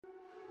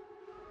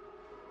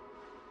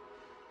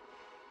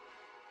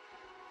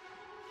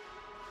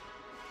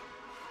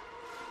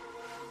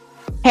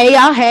Hey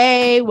y'all,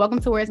 hey, welcome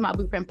to Where's My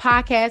Blueprint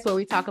podcast, where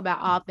we talk about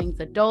all things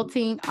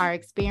adulting, our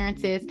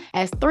experiences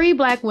as three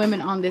Black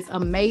women on this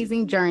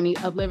amazing journey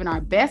of living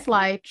our best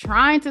life,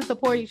 trying to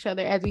support each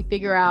other as we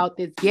figure out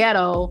this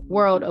ghetto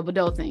world of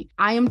adulting.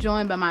 I am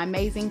joined by my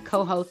amazing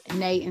co-hosts,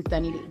 Nay and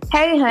Sunny D.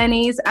 Hey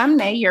honeys, I'm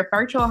Nay, your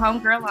virtual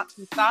homegirl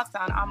with thoughts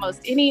on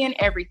almost any and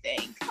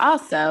everything.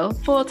 Also,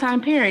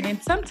 full-time parent,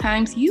 and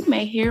sometimes you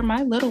may hear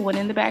my little one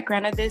in the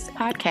background of this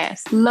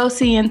podcast. Lo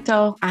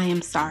siento, I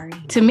am sorry.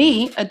 To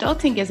me,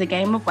 adulting is a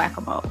game of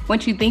whack-a-mole.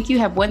 Once you think you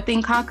have one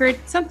thing conquered,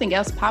 something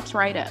else pops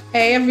right up.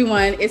 Hey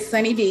everyone, it's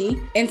Sunny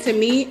D. And to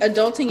me,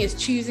 adulting is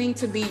choosing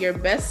to be your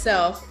best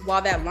self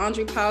while that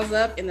laundry piles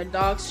up and the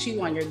dogs chew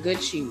on your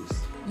good shoes.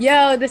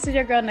 Yo, this is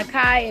your girl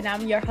Nakai, and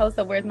I'm your host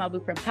of Where's My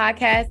Blueprint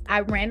podcast. I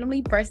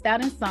randomly burst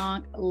out in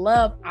song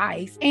Love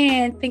Ice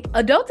and think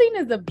adulting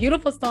is a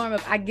beautiful storm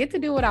of I get to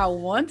do what I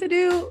want to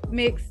do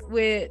mixed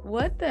with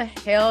what the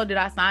hell did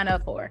I sign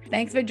up for?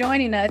 Thanks for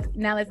joining us.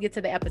 Now let's get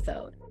to the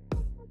episode.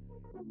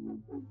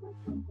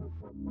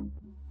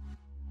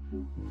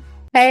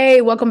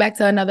 Hey, welcome back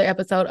to another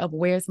episode of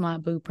Where's My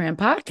Blueprint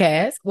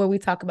podcast, where we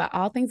talk about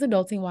all things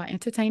adulting while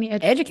entertaining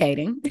and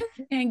educating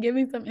and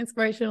giving some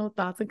inspirational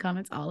thoughts and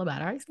comments all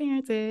about our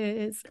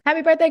experiences.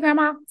 Happy birthday,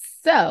 Grandma.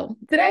 So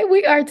today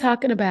we are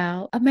talking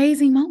about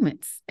amazing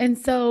moments. And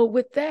so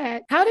with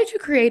that, how did you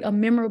create a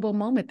memorable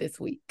moment this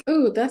week?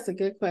 Ooh, that's a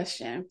good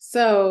question.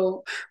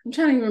 So I'm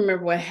trying to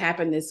remember what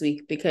happened this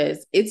week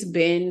because it's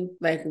been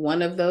like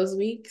one of those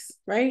weeks,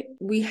 right?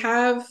 We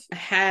have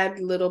had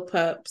little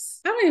pups.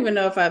 I don't even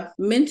know if I've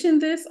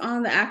mentioned this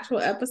on the actual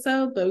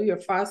episode, but we are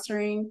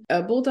fostering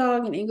a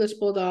bulldog, an English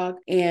bulldog,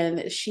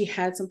 and she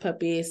had some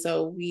puppies.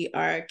 So we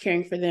are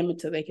caring for them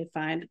until they can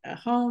find a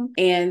home.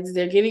 And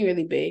they're getting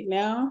really big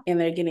now and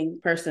they're getting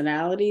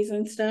personalities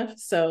and stuff.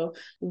 So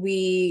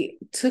we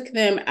took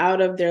them out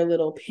of their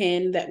little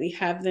pen that we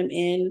have them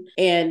in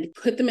and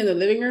put them in the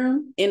living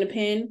room in a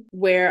pen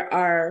where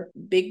our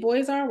big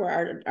boys are,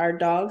 where our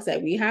dogs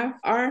that we have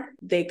are.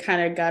 They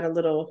kind of got a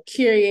little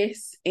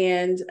curious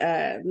and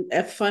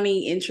a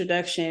funny introduction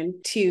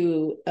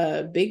to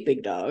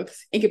big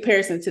dogs in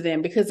comparison to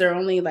them because they're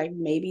only like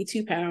maybe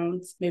 2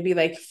 pounds, maybe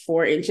like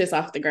 4 inches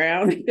off the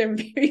ground. They're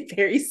very,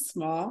 very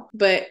small,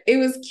 but it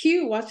was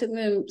cute watching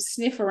them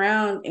sniff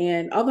around.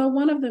 And although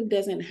one of them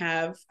doesn't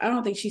have, I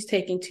don't think she's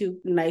taking too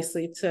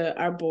nicely to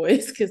our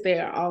boys because they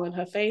are all in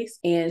her face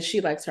and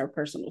she likes her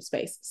personal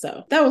space.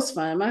 So that was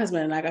fun. My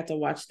husband and I got to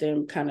watch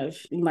them kind of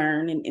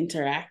learn and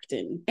interact,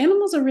 and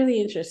animals are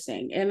really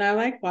interesting. And I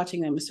like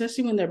watching them,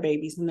 especially when they're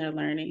babies and they're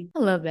learning. I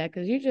love that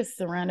because you're just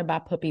surrounded by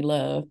puppy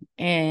love.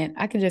 And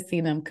I can just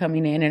see them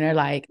coming in and they're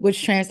like,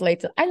 which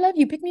translates to, I love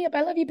you, pick me up.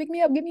 I love you, pick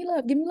me up. Give me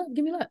love, give me love,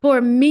 give me love. For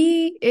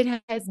me,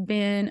 it has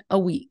been a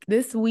week.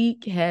 This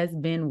week has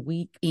been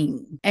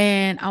weeking.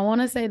 And I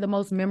want to say the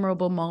most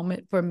memorable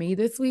moment for me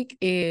this week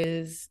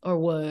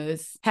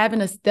was having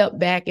to step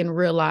back and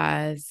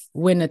realize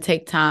when to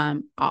take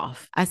time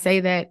off. I say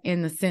that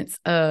in the sense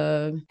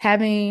of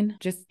having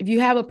just, if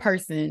you have a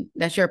person,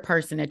 that's your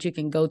person that you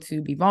can go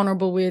to, be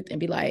vulnerable with and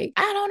be like,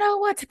 I don't know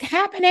what's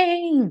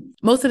happening.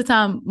 Most of the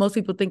time, most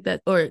people think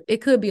that, or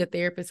it could be a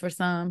therapist for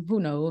some, who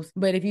knows?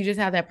 But if you just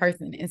have that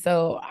person. And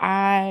so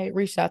I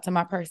reached out to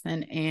my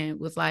person and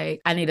was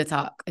like, I need to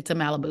talk. It's a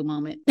Malibu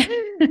moment.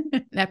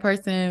 That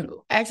person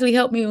actually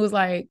helped me. It was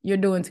like, you're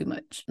doing too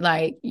much.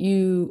 Like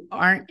you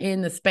aren't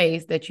in the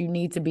space that you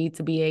need to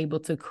be able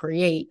to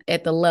create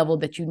at the level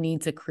that you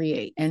need to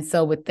create. And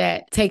so with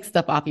that, take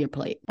stuff off your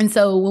plate. And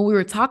so when we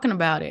were talking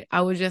about it,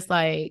 I was just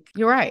like,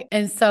 you're right.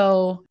 And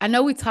so I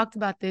know we talked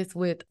about this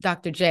with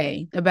Dr.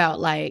 J about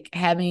like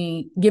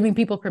giving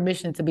people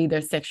permission to be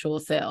their sexual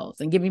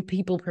selves and giving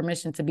people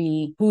permission to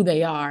be who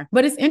they are.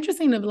 But it's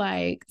interesting to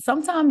like,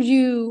 sometimes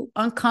you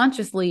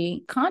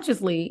consciously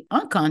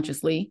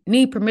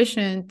need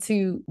permission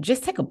to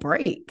just take a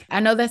break. I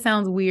know that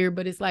sounds weird,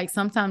 but it's like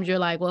sometimes you're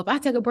like, well, if I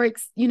take a break,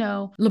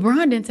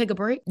 LeBron didn't take a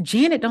break,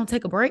 Janet don't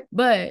take a break,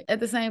 but at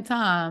the same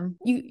time,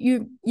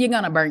 you're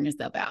gonna burn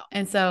yourself out.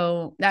 And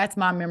so that's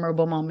my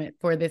memorable moment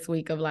for this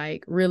week of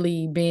like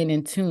really being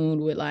in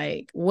tune with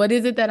like, what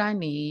is it that I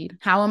need?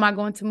 How am I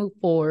going to move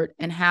forward?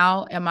 And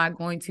how am I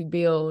going to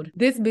build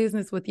this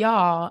business with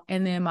y'all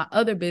and then my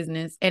other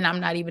business? And I'm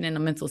not even in a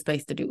mental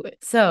space to do it.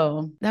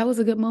 So that was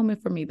a good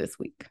moment for me this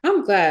week.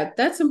 I'm glad.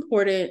 That's an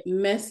important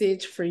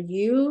message for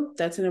you.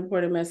 That's an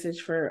important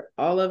message for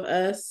all of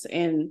us.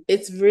 And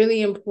it's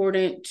really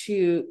important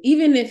to,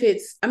 even if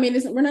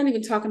we're not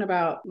even talking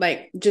about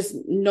like just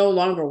no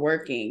longer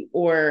working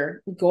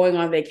or going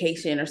on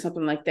vacation or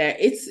something like that.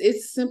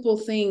 It's simple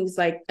things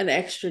like an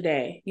extra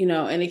day,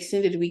 an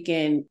extended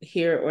weekend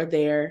here or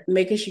there,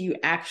 making sure you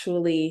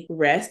actually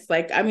rest.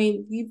 Like,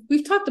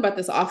 we've talked about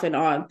this off and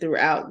on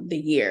throughout the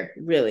year,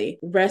 really.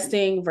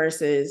 Resting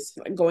versus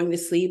going to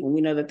sleep when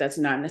we know that that's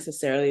not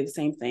necessarily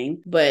same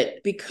thing.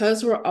 But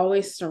because we're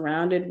always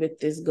surrounded with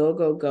this go,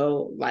 go,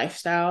 go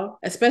lifestyle,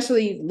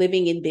 especially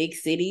living in big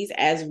cities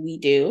as we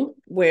do,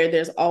 where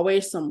there's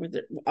always somewhere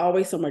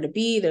to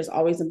be, there's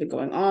always something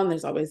going on,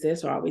 there's always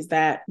this or always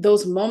that.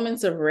 Those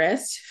moments of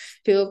rest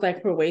feels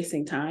like we're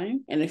wasting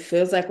time, and it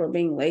feels like we're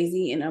being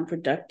lazy and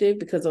unproductive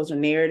because those are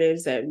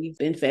narratives that we've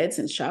been fed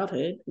since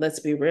childhood. Let's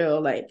be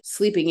real, like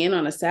sleeping in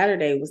on a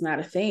Saturday was not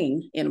a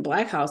thing in a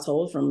Black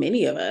household for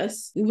many of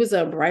us. We was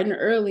up bright and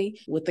early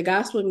with the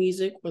gospel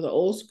music or the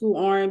old school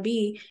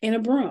R&B and a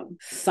broom.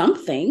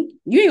 Something.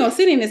 You ain't gonna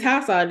sit in this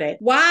house all day.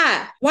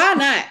 Why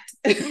not?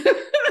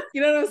 You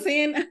know what I'm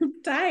saying? I'm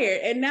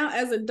tired. And now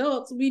as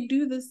adults, we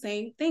do the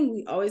same thing.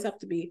 We always have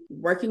to be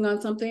working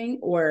on something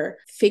or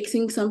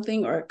fixing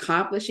something or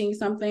accomplishing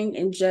something,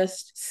 and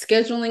just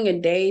scheduling a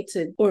day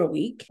or a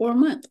week or a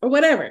month or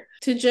whatever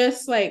to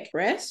just like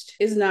rest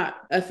is not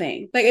a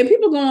thing. Like, and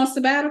people go on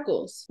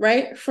sabbaticals,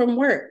 right? From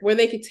work where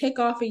they could take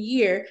off a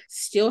year,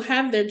 still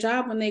have their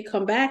job when they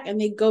come back, and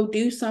they go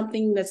do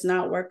something that's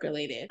not work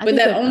related. But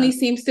that only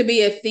seems to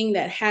be a thing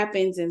that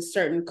happens in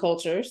certain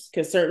cultures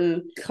because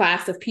certain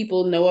class of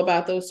people know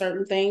about those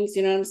certain things.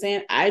 You know what I'm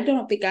saying? I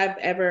don't think I've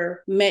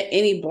ever met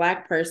any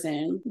Black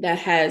person that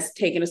has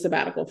taken a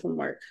sabbatical from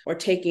work or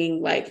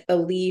taking like a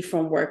leave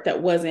from work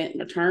that wasn't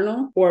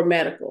maternal or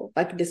medical,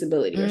 like a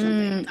disability or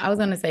something. I was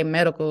going to say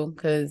medical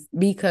because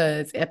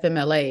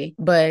FMLA,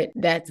 but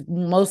that's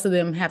most of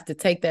them have to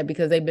take that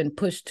because they've been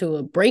pushed to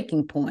a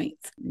breaking point.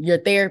 Your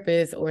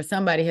therapist or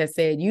somebody has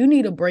said, you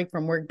need a break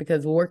from work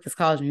because work is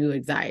causing you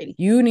anxiety.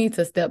 You need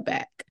to step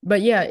back.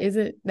 But yeah,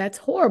 that's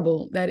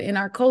horrible that in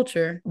our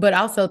culture, but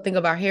also think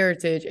of our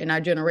heritage and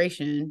our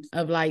generation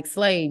of like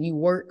slave, you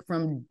work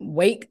from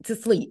wake to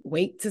sleep,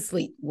 wake to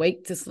sleep,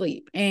 wake to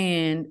sleep.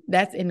 And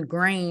that's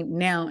ingrained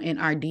now in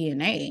our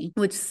DNA,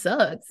 which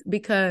sucks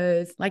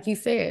because like you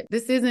said,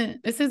 this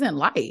isn't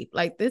life.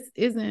 Like this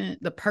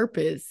isn't the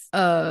purpose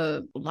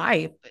of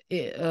life,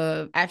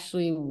 of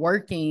actually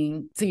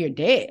working till you're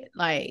dead.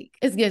 Like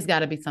it's just got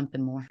to be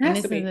something more. And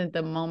this isn't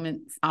the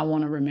moments I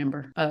want to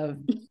remember of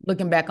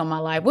looking back on my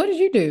life. What did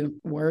you do?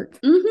 Work.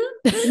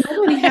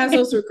 Nobody has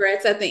those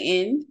regrets at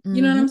the end.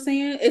 You know what I'm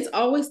saying? It's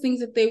always things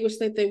that they wish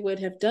that they would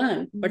have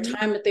done or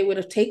time that they would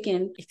have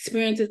taken,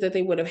 experiences that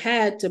they would have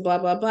had to blah,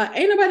 blah, blah.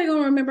 Ain't nobody going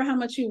to remember how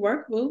much you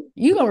work, boo.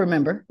 You going to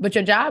remember, but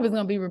your job is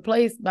going to be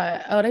replaced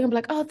by, they're going to be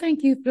like, oh,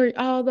 thank you for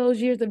all those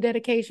years of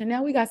dedication.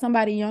 Now we got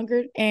somebody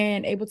younger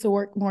and able to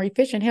work more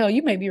efficient. Hell,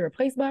 you may be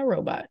replaced by a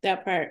robot.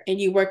 That part. And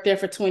you work there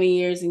for 20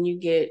 years and you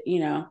get,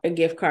 a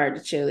gift card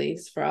to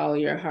Chili's for all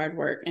your hard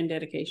work and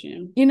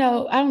dedication.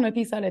 I don't know if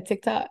you saw that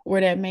TikTok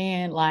where that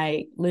man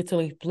like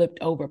literally flipped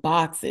over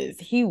boxes.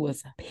 He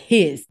was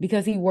pissed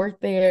because he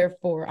worked there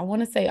for, I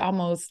want to say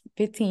almost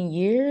 15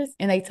 years.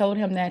 And they told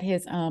him that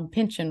his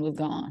pension was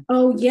gone.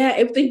 Oh yeah.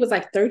 I think it was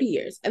like 30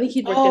 years. I think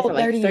he worked there for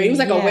like 30. It was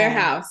like a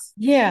warehouse.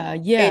 Yeah.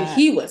 And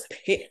he was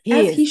pissed.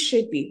 As he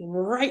should be,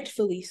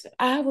 rightfully so.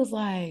 I was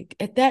like,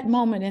 at that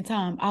moment in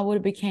time, I would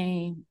have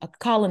became a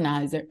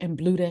colonizer and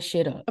blew that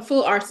shit up. A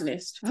full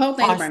arsonist. The whole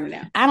thing's burning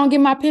down. I don't get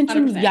my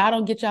pension. 100%. Y'all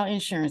don't get y'all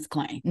insurance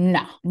claim.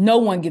 No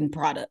one getting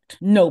product.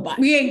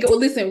 Nobody. We ain't go.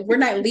 Listen, we're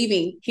not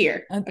leaving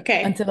here.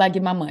 Okay. Until I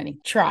get my money.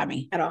 Try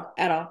me. At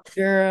all.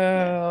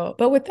 Girl.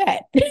 But with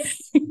that,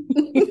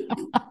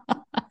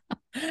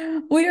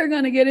 we are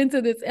going to get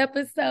into this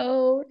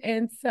episode.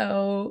 And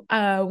so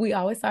we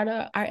always start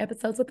our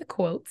episodes with a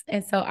quote.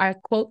 And so our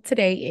quote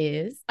today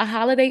is, a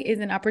holiday is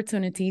an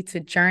opportunity to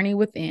journey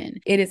within.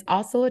 It is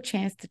also a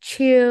chance to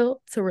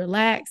chill, to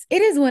relax.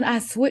 It is when I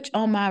switch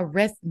on my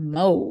rest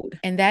mode.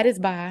 And that is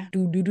by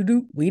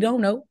we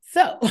don't know.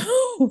 So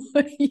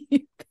what do you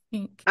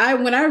think?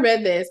 When I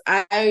read this,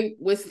 I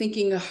was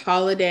thinking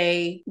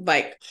holidays,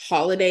 like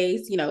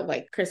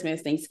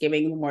Christmas,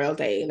 Thanksgiving, Memorial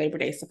Day, Labor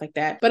Day, stuff like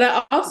that. But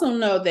I also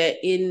know that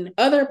in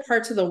other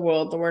parts of the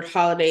world, the word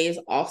holiday is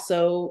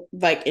also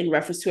like in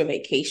reference to a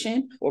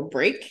vacation or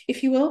break,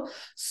 if you will.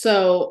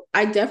 So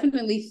I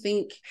definitely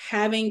think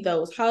having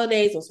those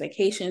holidays, those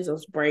vacations,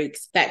 those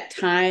breaks, that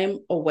time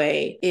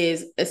away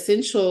is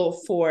essential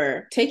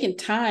for taking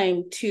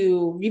time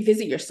to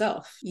revisit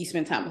yourself. You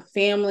spend time with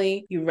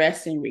family, you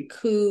rest and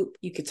recoup.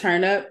 You could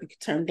turn up, you could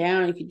turn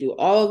down, you could do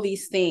all of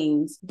these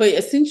things, but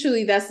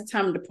essentially that's the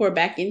time to pour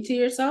back into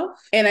yourself.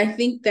 And I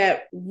think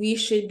that we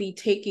should be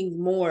taking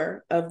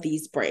more of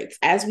these breaks.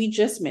 As we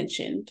just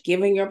mentioned,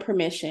 giving your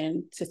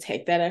permission to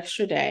take that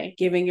extra day,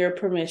 giving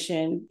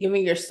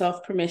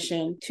yourself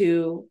permission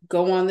to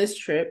go on this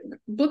trip,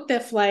 book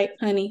that flight,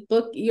 honey,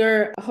 book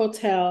your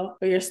hotel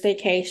or your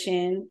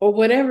staycation or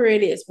whatever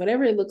it is,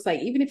 whatever it looks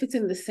like, even if it's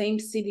in the same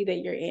city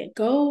that you're in,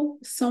 go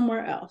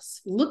somewhere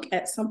else, look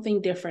at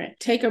something different,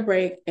 take take a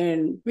break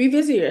and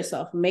revisit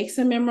yourself. Make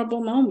some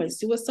memorable moments.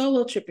 Do a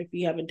solo trip if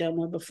you haven't done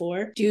one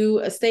before. Do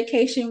a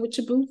staycation with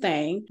your boo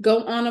thing.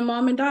 Go on a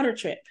mom and daughter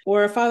trip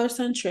or a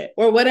father-son trip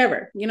or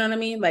whatever. You know what I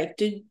mean? Like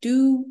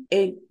do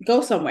it,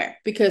 go somewhere,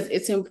 because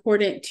it's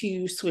important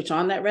to switch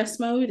on that rest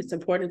mode. It's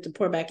important to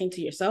pour back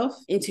into yourself,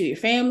 into your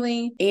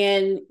family,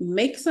 and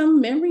make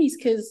some memories,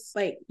 because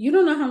like you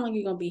don't know how long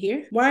you're going to be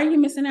here. Why are you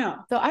missing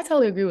out? So I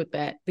totally agree with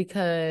that,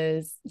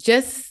 because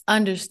just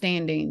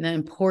understanding the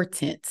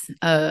importance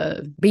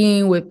of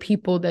being with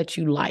people that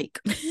you like.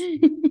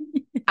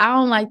 I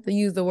don't like to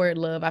use the word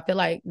love. I feel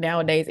like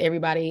nowadays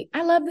everybody,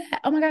 I love that.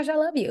 Oh my gosh, I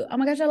love you. Oh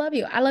my gosh, I love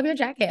you. I love your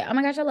jacket. Oh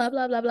my gosh, I love,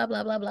 blah, blah, blah,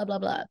 blah, blah, blah, blah,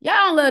 blah. Y'all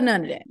don't love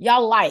none of that.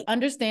 Y'all like,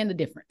 understand the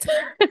difference.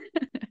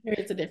 There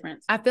is a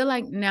difference. I feel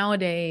like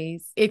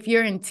nowadays, if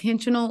you're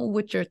intentional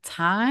with your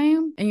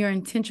time and you're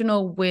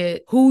intentional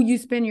with who you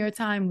spend your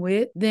time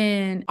with,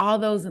 then all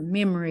those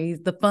memories,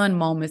 the fun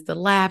moments, the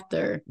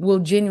laughter will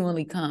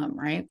genuinely come,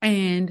 right?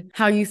 And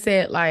how you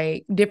said,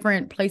 like,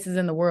 different places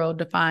in the world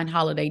define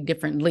holiday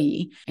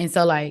differently. And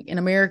so like in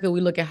America,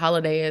 we look at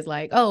holiday as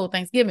like, oh,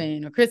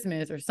 Thanksgiving or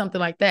Christmas or something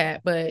like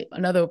that. But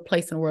another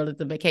place in the world is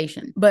a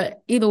vacation.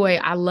 But either way,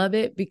 I love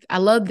it. I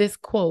love this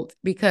quote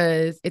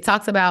because it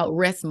talks about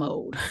rest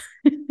mode.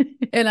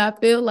 And I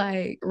feel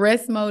like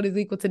rest mode is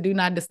equal to do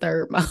not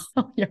disturb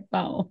on your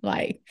phone.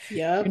 Like,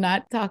 do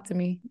not talk to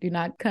me. Do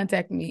not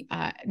contact me.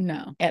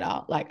 No, at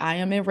all. Like, I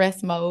am in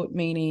rest mode,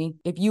 meaning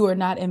if you are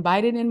not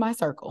invited in my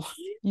circle,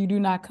 you do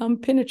not come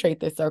penetrate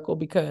this circle,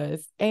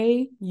 because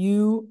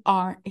you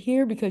are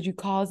here because you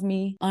cause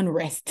me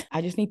unrest.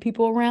 I just need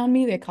people around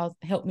me that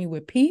help me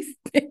with peace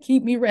and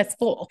keep me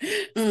restful.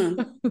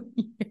 That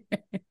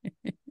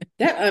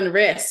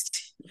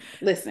unrest.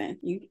 Listen,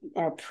 you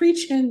are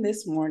preaching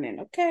this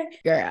morning, okay?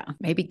 Girl,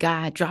 maybe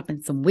God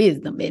dropping some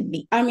wisdom in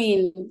me. I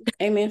mean,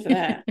 amen for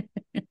that.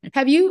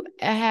 Have you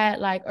had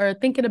like, or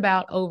thinking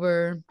about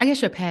over, I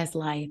guess your past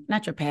life,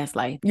 not your past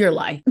life, your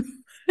life.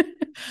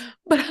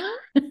 But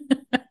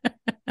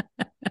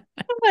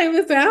like,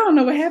 listen, I don't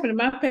know what happened in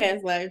my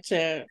past life,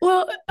 child.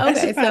 Well, okay, I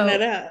should find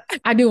that out.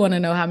 I do want to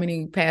know how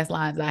many past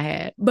lives I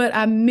had, but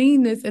I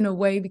mean this in a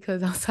way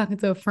because I was talking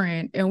to a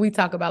friend and we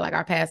talk about like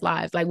our past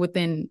lives, like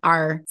within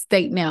our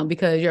state now,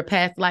 because your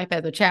past life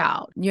as a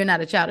child, you're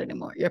not a child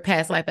anymore. Your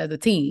past life as a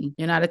teen,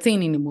 you're not a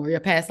teen anymore. Your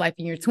past life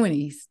in your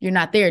 20s, you're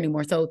not there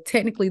anymore. So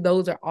technically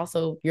those are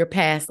also your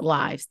past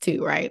lives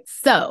too, right?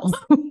 So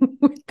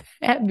with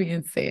that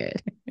being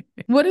said,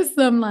 what are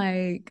some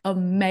like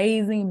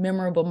amazing,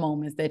 memorable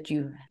moments that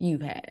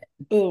you've had?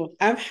 Oh,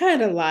 I've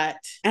had a lot.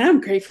 And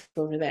I'm grateful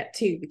for that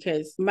too,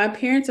 because my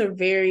parents are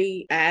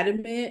very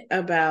adamant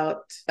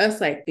about us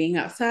like being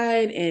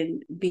outside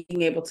and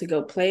being able to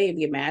go play and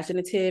be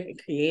imaginative and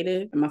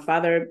creative. And my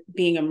father,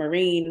 being a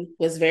Marine,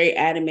 was very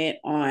adamant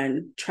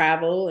on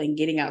travel and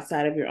getting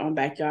outside of your own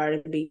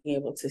backyard and being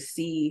able to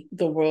see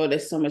the world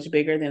as so much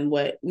bigger than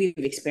what we've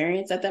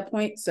experienced at that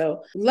point.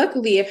 So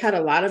luckily, I've had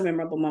a lot of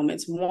memorable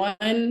moments.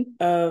 One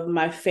of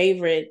my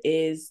favorite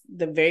is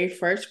the very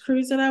first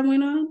cruise that I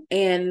went on.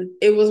 And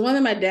it was one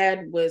that my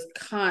dad was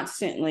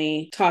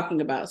constantly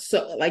talking about.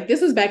 So like this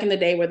was back in the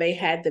day where they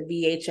had the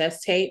VHS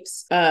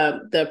tapes,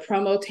 the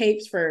promo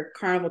tapes for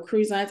Carnival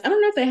Cruise Lines. I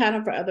don't know if they had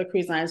them for other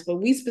cruise lines, but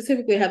we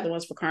specifically had the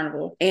ones for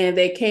Carnival. And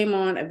they came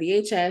on a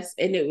VHS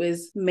and it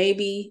was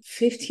maybe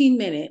 15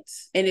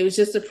 minutes. And it was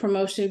just a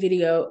promotion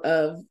video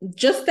of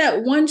just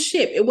that one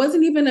ship. It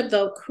wasn't even of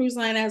the cruise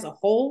line as a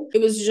whole.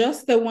 It was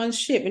just the one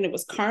ship. And it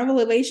was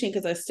Carnival Elation,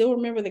 because I still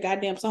remember the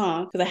goddamn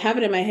song, because I have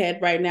it in my head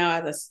right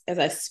now as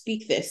I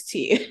speak this to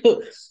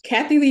you.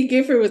 Kathy Lee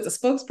Gifford was the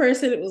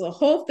spokesperson. It was a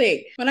whole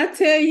thing. When I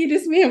tell you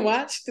this man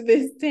watched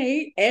this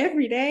tape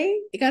every day,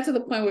 it got to the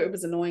point where it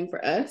was annoying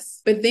for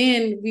us. But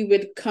then we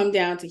would come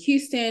down to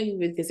Houston,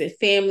 we would visit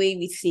family,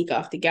 we'd sneak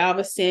off to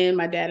Galveston.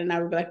 My dad and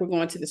I would be like, we're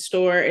going to the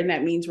store, and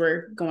that means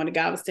we're going to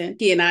Galveston.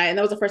 He and that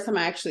was the first time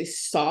I actually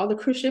saw the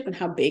cruise ship and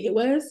how big it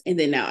was. And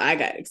then now I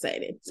got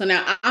excited. So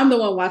now I'm the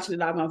one watching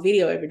it on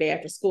video every day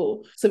after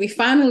school. So we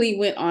finally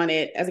went on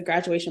it as a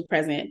graduation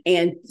present,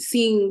 and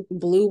seeing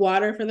blue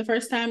water for the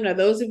first time. Now,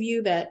 those of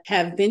you that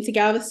have been to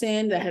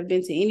Galveston, that have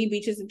been to any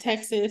beaches in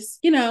Texas,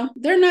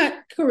 they're not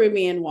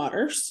Caribbean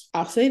waters.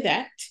 I'll say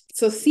that.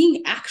 So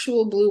seeing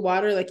actual blue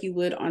water like you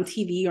would on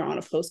TV or on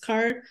a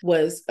postcard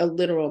was a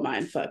literal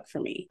mindfuck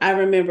for me. I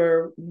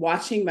remember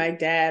watching my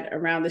dad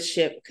around the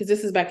ship, because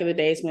this is back in the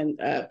days when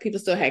people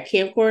still had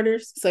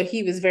camcorders. So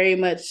he was very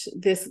much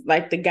this,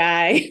 like the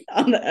guy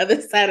on the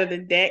other side of the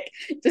deck,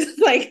 just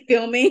like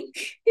filming.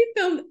 He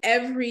filmed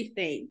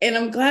everything. And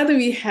I'm glad that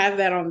we have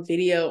that on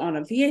video on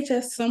a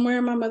VHS somewhere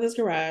in my mother's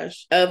garage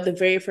of the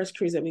very first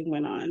cruise that we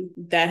went on.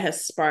 That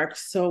has sparked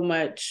so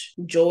much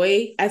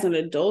joy as an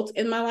adult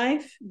in my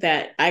life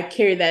that I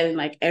carry that in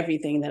like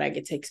everything that I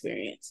get to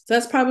experience. So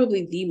that's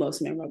probably the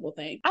most memorable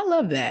thing. I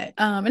love that.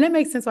 And that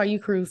makes sense why you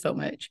cruise so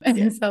much.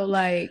 And so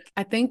like,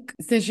 I think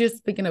since you're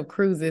speaking of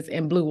cruises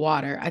and blue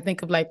water, I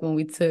think of like when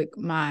we took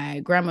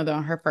my grandmother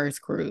on her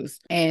first cruise,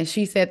 and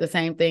she said the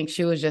same thing.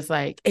 She was just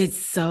like, it's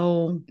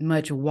so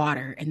much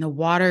water and the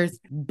water's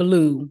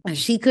blue. And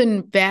she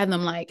couldn't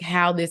fathom like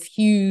how this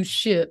huge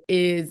ship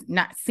is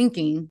not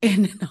sinking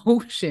in the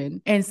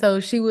ocean. And so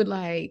she would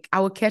like, I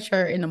would catch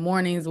her in the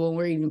mornings when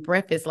we're eating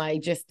breakfast,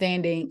 like just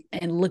standing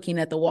and looking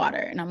at the water.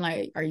 And I'm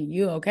like, are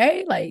you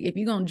okay? Like, if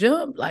you're going to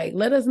jump, like,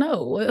 let us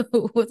know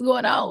what's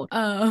going on.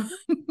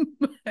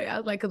 I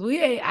was like, cause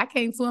I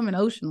can't swim in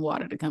ocean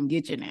water to come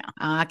get you now.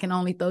 I can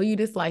only throw you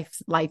this life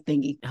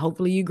thingy.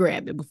 Hopefully you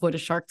grab it before the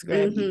sharks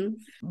grab you.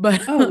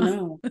 But oh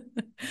no.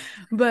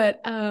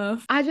 But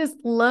I just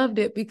loved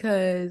it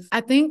because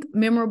I think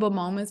memorable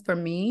moments for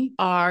me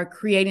are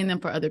creating them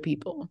for other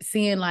people.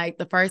 Seeing like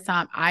the first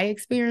time I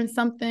experienced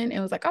something, it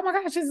was like, oh my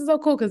gosh, this is so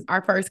cool. Cause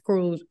our first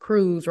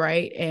cruise,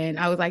 right? And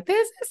I was like,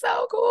 this is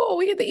so cool.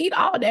 We get to eat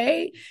all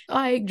day,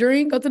 like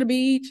drink, go to the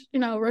beach,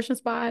 Russian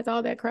spies,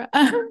 all that crap.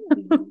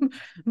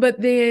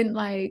 But then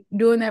like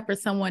doing that for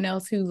someone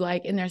else who's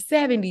like in their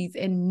 70s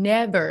and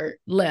never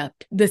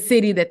left the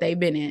city that they've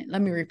been in.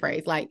 Let me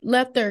rephrase, like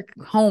left their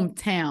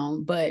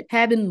hometown, but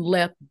hadn't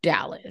left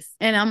Dallas.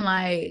 And I'm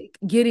like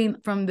getting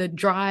from the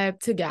drive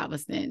to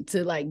Galveston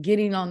to like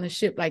getting on the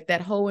ship, like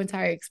that whole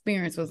entire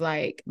experience was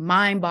like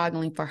mind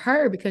boggling for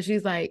her because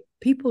she's like,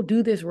 people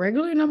do this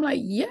regularly? And I'm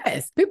like,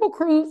 yes, people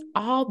cruise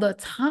all the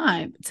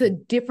time to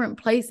different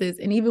places.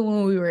 And even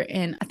when we were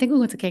I think we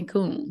went to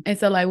Cancun. And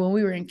so like when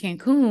we were in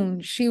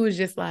Cancun, she was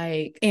just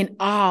like in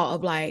awe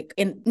of like,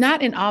 and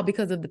not in awe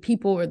because of the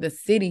people or the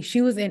city. She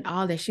was in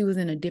awe that she was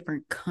in a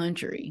different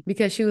country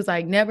because she was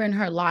like, never in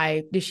her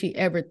life did she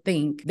ever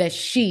think that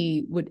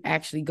she would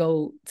actually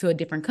go to a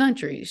different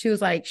country. She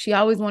was like, she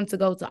always wanted to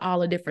go to all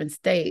the different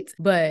states,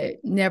 but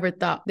never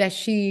thought that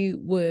she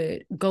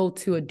would go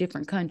to a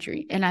different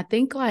country. And I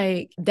think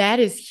like that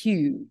is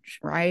huge,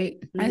 right?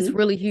 That's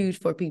really huge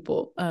for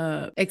people.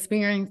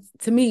 Experience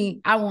to me,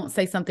 I won't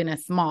say something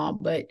that's small,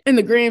 but in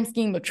the grand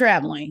scheme of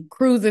traveling,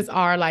 cruises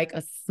are like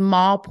a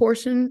small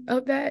portion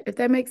of that, if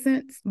that makes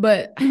sense.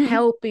 But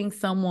helping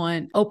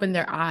someone open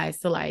their eyes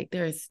to like,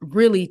 there's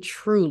really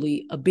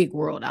truly a big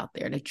world out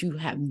there that you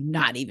have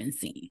not even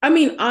seen. I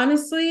mean,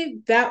 honestly,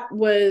 that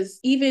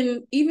was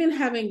even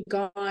having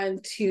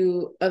gone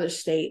to other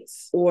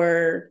states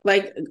or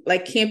like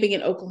camping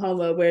in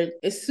Oklahoma, where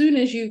as soon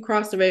as you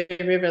cross the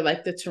Red River,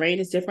 like the terrain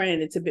is different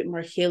and it's a bit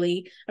more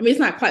hilly. I mean, it's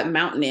not quite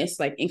mountainous,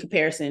 like in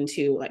comparison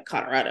to like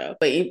Colorado,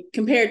 but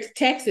compared to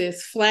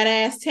Texas, flat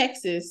ass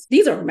Texas,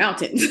 these are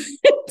mountains.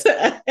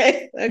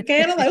 Okay.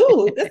 And I'm like,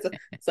 ooh,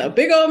 that's a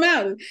big old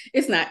mountain.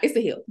 It's not, it's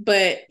a hill.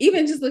 But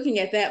even just looking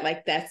at that,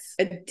 like that's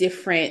a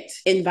different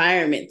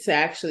environment to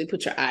actually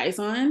put your eyes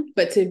on.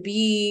 But to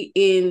be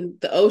in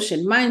the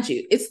ocean, mind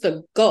you, it's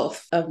the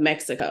Gulf of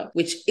Mexico,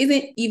 which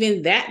isn't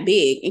even that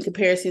big in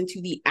comparison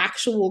to the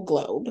actual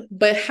globe.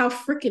 But how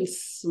freaking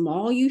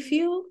small you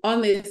feel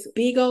on this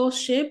big old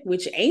ship,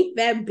 which ain't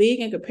that big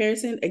in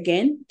comparison,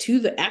 again, to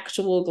the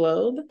actual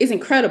globe, is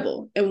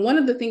incredible. And one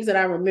of the things that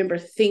I remember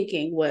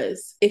thinking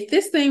was, if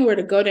this thing were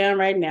to go down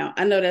right now,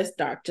 I know that's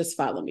dark, just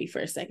follow me for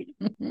a second.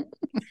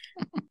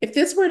 If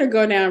this were to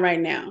go down right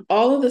now,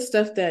 all of the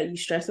stuff that you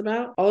stress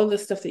about, all of the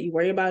stuff that you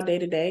worry about day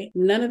to day,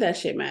 none of that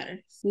shit matters.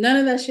 None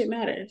of that shit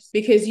matters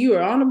because you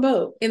are on a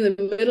boat in the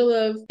middle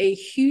of a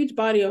huge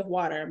body of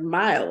water,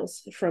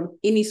 miles from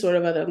any sort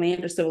of other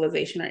land or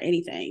civilization or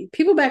anything.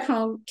 People back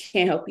home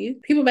can't help you.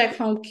 People back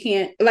home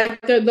can't, like,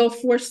 they'll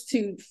forced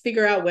to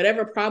figure out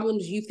whatever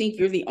problems you think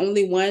you're the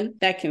only one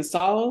that can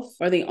solve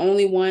or the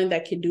only one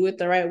that can do it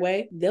the right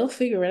way. They'll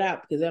figure it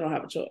out because they don't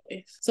have a choice.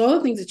 So all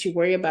the things that you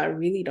worry about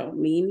really don't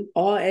mean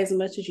all as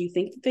much as you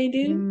think that they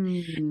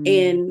do.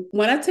 And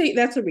when I tell you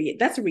that's a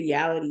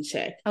reality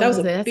check. That was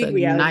a big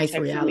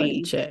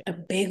reality check. A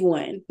big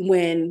one.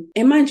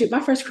 And mind you, my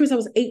first cruise I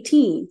was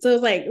 18. So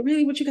it's like,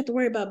 really, what you got to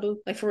worry about,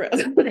 boo? Like, for real.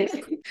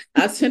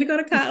 I was trying to go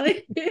to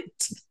college.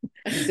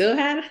 I still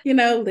had,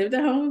 lived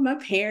at home with my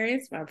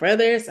parents, my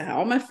brothers,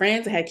 all my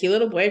friends. I had a cute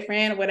little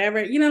boyfriend or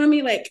whatever. You know what I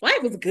mean? Like,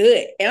 life was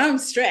good. And I'm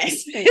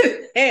stressed as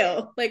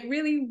hell. Like,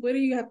 really, what do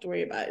you have to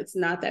worry about? It's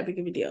not that big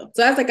of a deal.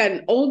 So as I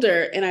gotten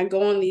older and I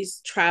go on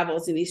these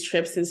travels and these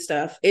trips and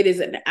stuff, it is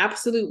an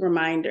absolute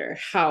reminder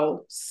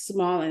how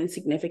small and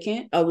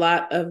insignificant a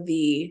lot of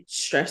the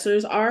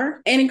stressors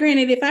are. And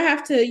granted, if I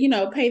have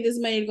to, pay this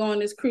money to go on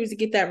this cruise to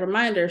get that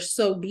reminder,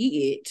 so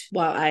be it,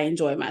 while I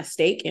enjoy my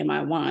steak and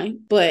my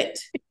wine. But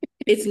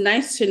it's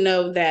nice to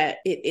know that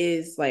it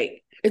is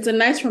like, it's a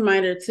nice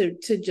reminder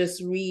to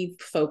just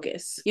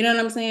refocus. You know what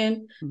I'm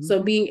saying? Mm-hmm.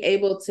 So being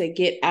able to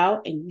get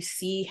out and you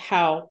see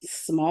how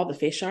small the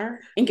fish are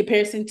in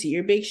comparison to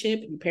your big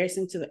ship, in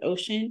comparison to the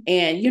ocean.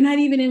 And you're not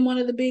even in one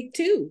of the big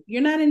two.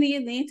 You're not in the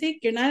Atlantic.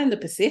 You're not in the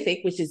Pacific,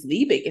 which is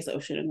the biggest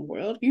ocean in the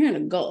world. You're in a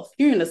Gulf.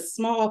 You're in a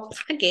small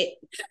pocket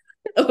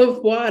of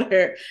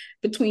water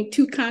between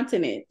two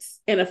continents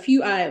and a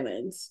few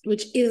islands,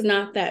 which is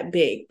not that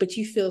big, but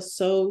you feel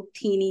so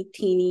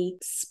teeny,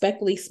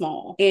 speckly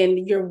small.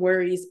 And your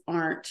worries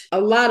aren't,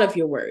 a lot of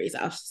your worries,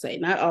 I'll say,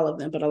 not all of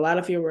them, but a lot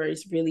of your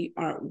worries really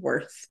aren't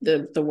worth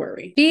the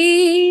worry.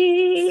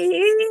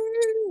 She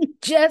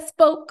just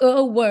spoke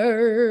a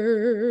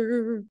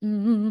word.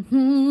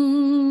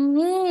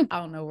 Mm-hmm. I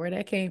don't know where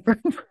that came from.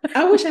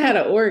 I wish I had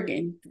an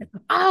organ.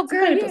 Oh,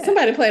 girl,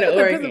 somebody played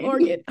an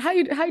organ. How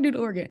you do the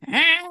organ?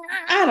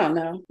 I don't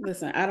know.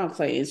 Listen, I don't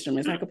play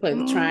instruments. I could play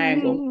the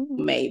triangle,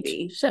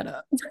 maybe. Shut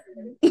up.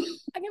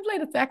 I can play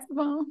the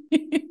saxophone.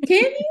 Can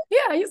you?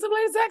 Yeah, I used to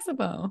play the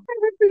saxophone.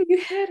 I remember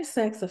you had a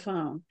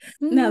saxophone.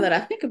 Mm-hmm. Now that I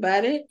think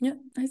about it. Yeah,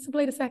 I used to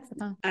play the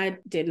saxophone. I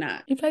did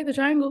not. You played the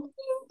triangle?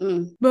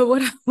 But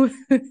what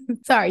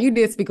sorry, you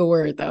did speak a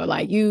word though.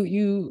 Like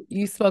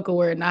you spoke a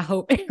word, and I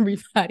hope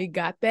everybody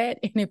got that.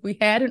 And if we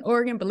had an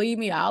organ, believe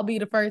me, I'll be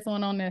the first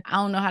one on there. I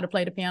don't know how to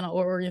play the piano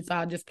or organ, so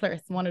I'll just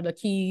press one of the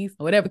keys,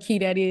 whatever key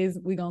that is.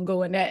 We're gonna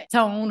go in that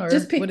tone, or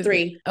just pick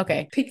three.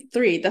 Okay. Pick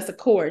three. That's a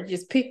chord.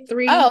 Just pick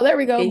three. Oh, there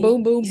we go.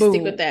 Boom, boom, boom.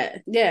 Stick with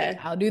that. Yeah.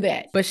 I'll do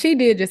that. But she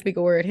did just speak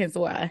a word, hence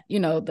why,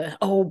 the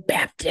old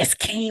Baptist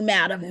came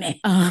out of me.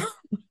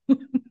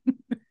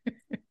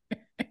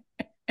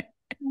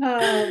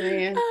 Oh,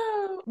 man.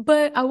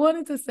 But I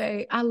wanted to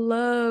say, I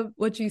love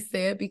what you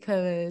said,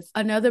 because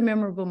another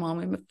memorable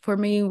moment for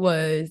me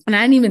was, and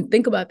I didn't even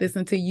think about this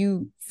until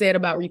you said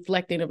about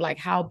reflecting of like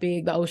how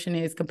big the ocean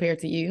is compared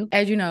to you.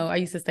 As you know, I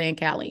used to stay in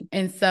Cali.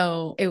 And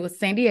so it was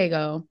San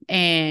Diego,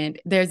 and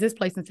there's this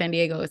place in San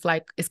Diego.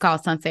 It's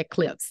called Sunset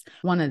Cliffs.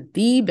 One of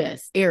the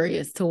best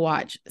areas to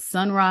watch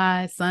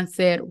sunrise,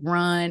 sunset,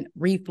 run,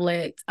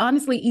 reflect,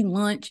 honestly, eat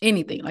lunch,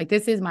 anything. Like,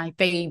 this is my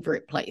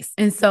favorite place.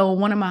 And so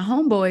one of my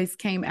homeboys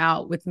came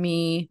out with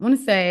me. I want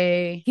to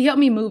say he helped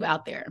me move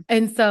out there.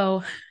 And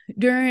so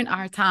during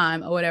our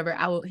time or whatever,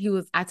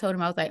 I told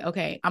him, I was like,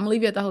 okay, I'm gonna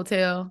leave you at the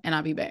hotel and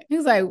I'll be back. He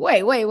was like,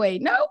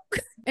 wait, no.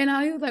 And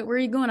he was like, where are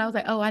you going? I was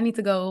like, oh, I need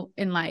to go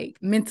and like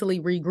mentally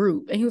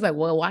regroup. And he was like,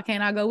 well, why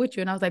can't I go with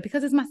you? And I was like,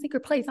 because it's my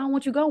secret place. I don't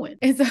want you going.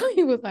 And so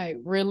he was like,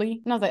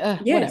 really? And I was like,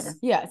 yes. Whatever.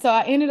 Yeah. So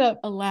I ended up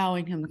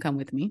allowing him to come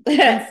with me.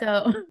 And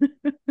so,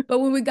 but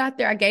when we got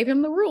there, I gave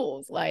him the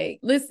rules. Like,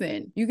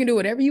 listen, you can do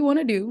whatever you want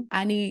to do.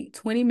 I need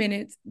 20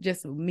 minutes,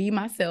 just me,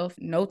 myself,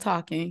 no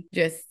talking,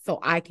 just so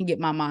I can get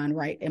my mind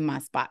right in my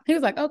spot. He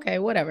was like, okay,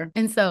 whatever.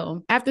 And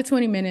so after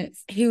 20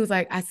 minutes, he was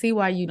like, I see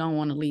why you don't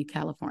want to leave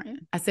California.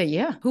 I said,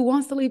 yeah, who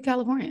wants to leave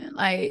California?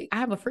 Like, I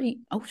have a free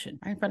ocean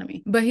right in front of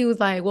me. But he was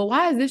like, well,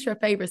 why is this your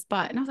favorite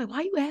spot? And I was like, why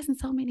are you asking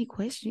so many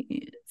questions?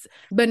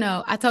 But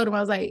no, I told him, I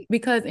was like,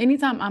 because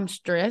anytime I'm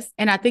stressed,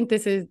 and I think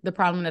this is the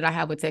problem that I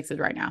have with Texas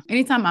right now.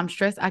 Anytime I'm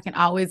stressed, I can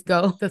always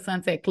go to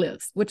Sunset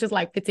Cliffs, which is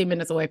like 15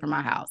 minutes away from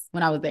my house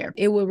when I was there.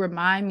 It would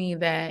remind me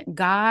that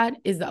God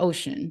is the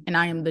ocean and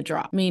I am the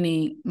drop,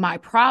 meaning my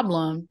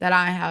problem that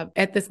I have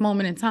at this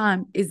moment in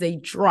time is a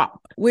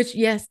drop, which,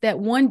 yes, that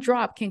one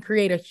drop can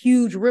create a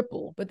huge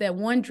ripple, but that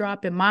one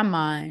drop in my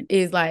mind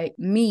is like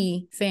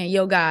me saying,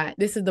 yo, God,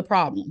 this is the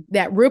problem.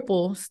 That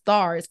ripple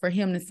starts for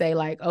him to say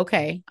like,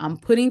 okay, I'm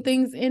putting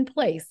things in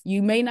place.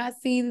 You may not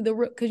see the,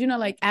 because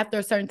like after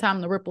a certain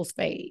time, the ripples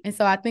fade. And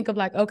so I think of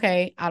like,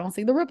 okay, I don't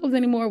see the ripples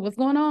anymore. What's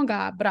going on,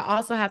 God? But I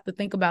also have to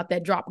think about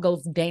that drop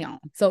goes down.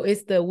 So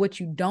it's the, what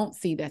you don't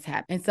see that's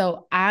happening. And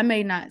so I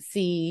may not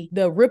see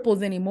the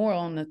ripples anymore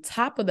on the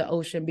top of the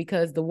ocean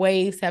because the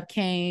waves have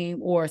came,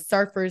 or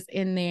surfers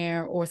in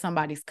there, or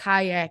somebody's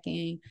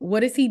kayaking.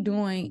 What is he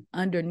doing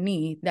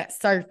underneath that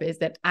surface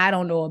that I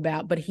don't know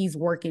about, but he's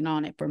working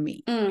on it for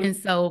me? And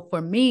so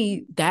for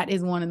me, that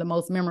is one of the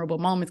most memorable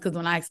moments, because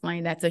when I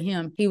explained that to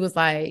him, he was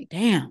like,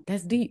 damn,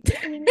 that's deep.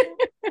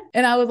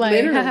 And I was like,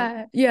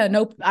 yeah,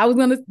 nope. That's what I was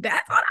gonna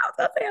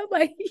say. I was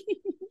like,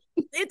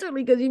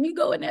 literally, because if you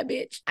go in that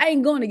bitch, I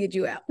ain't going to get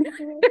you out.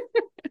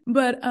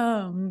 But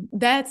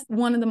that's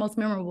one of the most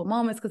memorable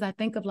moments, because I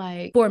think of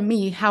like, for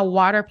me, how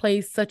water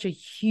plays such a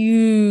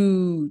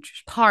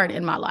huge part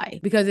in my life,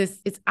 because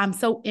it's I'm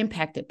so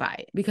impacted by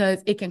it,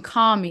 because it can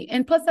calm me.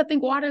 And plus, I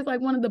think water is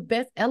like one of the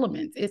best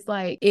elements. It's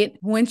like, it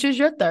quenches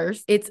your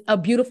thirst. It's a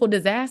beautiful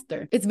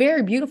disaster. It's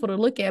very beautiful to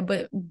look at,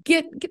 but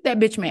get that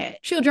bitch mad.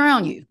 She'll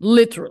drown you,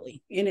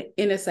 literally. In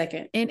a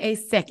second. In a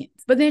second.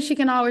 But then she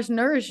can always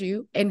nourish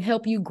you and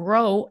help you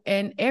grow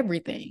and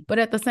everything. But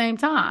at the same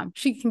time,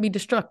 she can be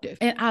destructive.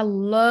 And I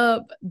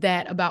love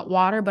that about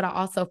water, but I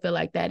also feel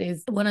like that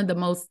is one of the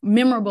most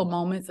memorable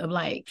moments of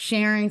like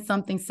sharing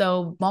something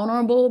so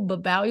vulnerable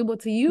but valuable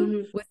to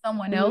you with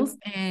someone else,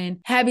 and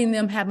having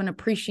them have an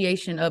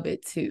appreciation of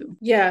it too.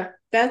 Yeah.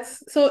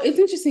 That's so it's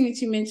interesting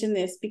that you mentioned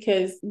this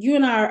because you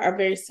and I are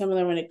very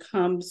similar when it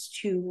comes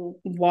to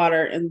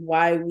water and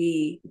why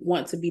we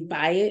want to be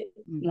by it,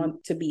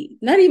 want to be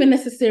not even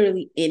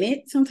necessarily in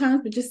it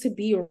sometimes, but just to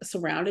be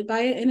surrounded by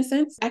it in a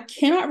sense. I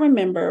cannot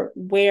remember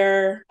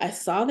where I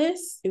saw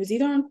this. It was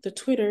either on the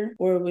Twitter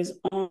or it was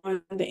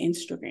on the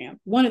Instagram,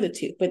 one of the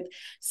two. But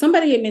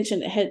somebody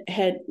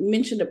had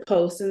mentioned a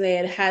post, and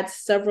they had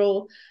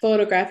several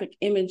photographic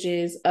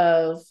images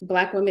of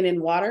Black women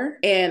in water,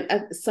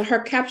 and so her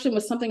caption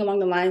was something along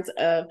the lines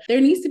of,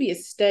 there needs to be a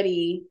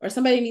study, or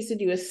somebody needs to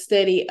do a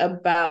study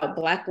about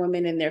Black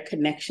women and their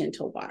connection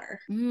to water.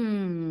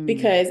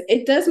 Because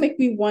it does make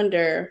me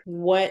wonder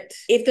what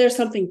if there's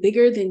something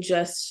bigger than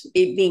just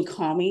it being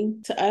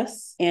calming to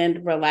us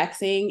and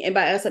relaxing. And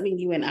by us, I mean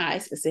you and I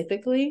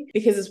specifically,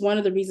 because it's one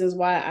of the reasons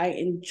why I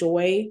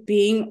enjoy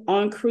being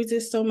on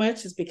cruises so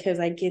much, is because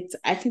I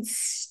can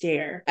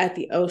stare at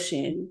the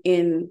ocean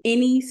in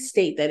any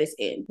state that it's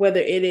in, whether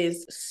it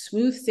is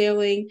smooth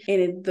sailing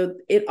and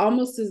it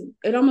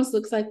almost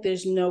looks like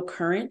there's no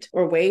current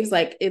or waves,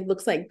 like it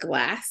looks like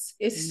glass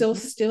is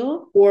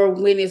still, or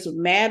when it's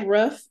mad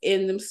rough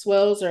and them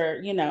swells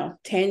are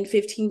 10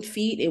 15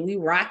 feet and we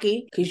rock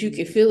it, because you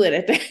can feel it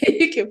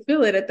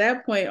at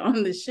that point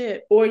on the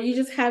ship. Or you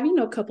just have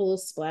a couple of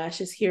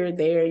splashes here and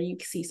there, you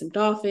can see some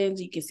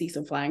dolphins, you can see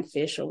some flying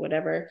fish or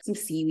whatever, some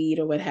seaweed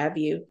or what have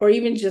you, or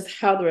even just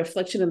how the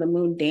reflection of the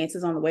moon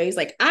dances on the waves.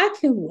 Like, I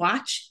can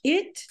watch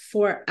it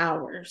for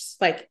hours.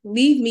 Like,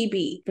 leave me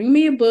be, bring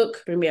me a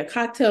book, bring me a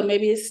cocktail,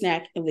 maybe a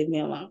snack, and leave me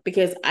alone,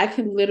 because I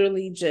can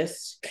literally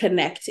just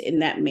connect in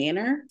that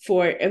manner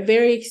for a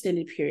very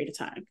extended period of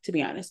time, to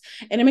be honest.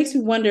 And it makes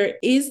me wonder,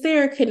 is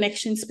there a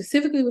connection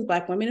specifically with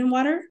Black women in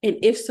water? And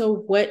if so,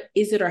 what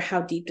is it, or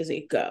how deep does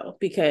it go?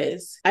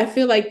 Because I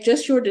feel like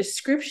just your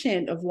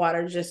description of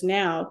water just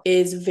now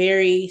is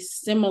very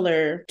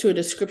similar to a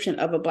description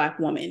of a Black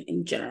woman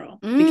in general,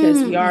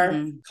 because we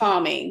are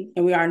calming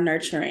and we are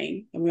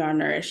nurturing and we are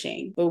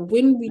nourishing. But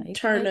when we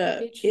turn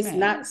up, it's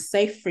not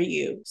safe for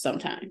you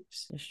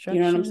sometimes. You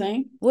know what I'm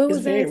saying? It's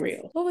very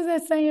real. What was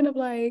that saying of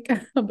like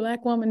a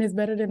Black woman is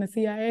better than the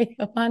CIA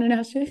of finding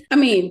out shit? I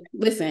mean,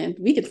 listen,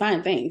 we could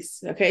find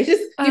things. Okay,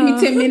 just give me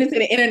 10 minutes of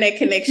the internet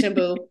connection,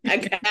 boo. I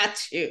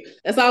got you.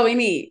 That's all we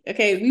need.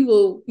 Okay,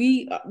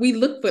 we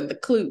look for the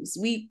clues.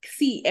 We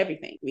see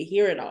everything. We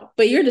hear it all.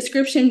 But your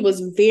description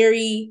was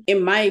very,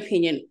 in my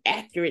opinion,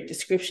 accurate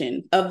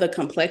description of the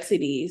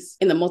complexities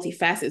and the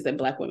multifacets that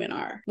Black women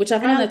are, which I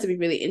found that to be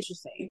really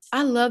interesting.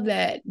 I love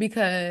that,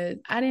 because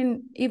I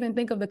didn't even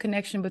think of the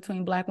connection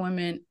between Black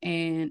women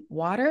and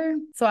water.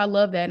 So I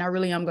love that. And I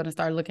really am going to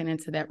start looking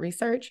into that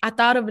research. I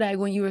thought of that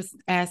when you were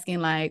asking,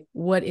 like,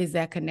 what is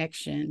that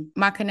connection?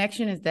 My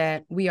connection is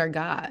that we are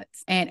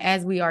gods. And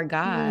as we are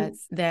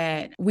gods,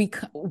 that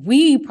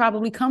we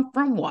probably come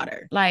from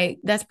water. Like,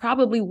 that's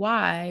probably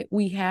why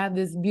we have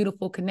this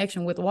beautiful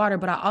connection with water.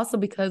 But also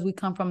because we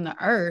come from the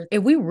earth.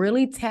 If we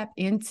really tap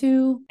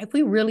into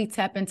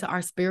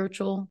our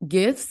spiritual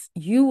gifts,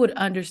 you would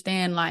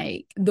understand,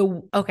 like, I'm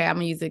going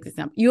to use this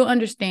example. You'll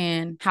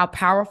understand how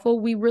powerful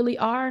we really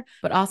are,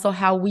 but also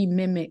how we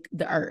mimic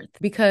the earth.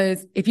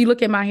 Because if you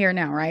look at my hair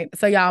now, right?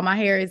 So y'all, my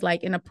hair is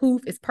like in a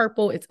poof, it's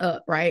purple, it's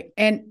up, right?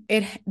 And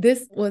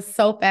this was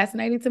so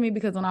fascinating to me,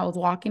 because when I was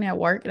walking at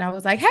work and I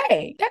was like,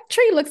 hey, that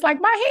tree looks like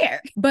my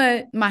hair.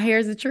 But my hair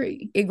is a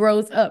tree. It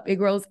grows up, it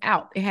grows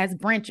out, it has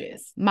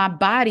branches. My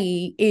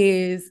body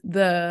is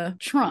the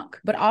trunk.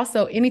 But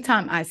also,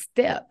 anytime I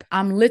step,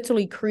 I'm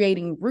literally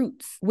creating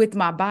roots with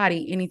my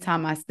body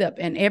anytime I step.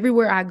 And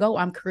everywhere I go,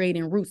 I'm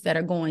creating roots that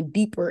are going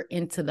deeper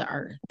into the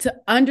earth. To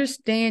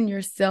understand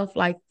yourself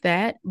like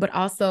that, but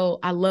also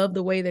I love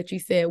the way that you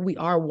said we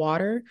are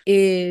water,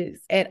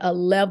 is at a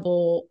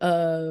level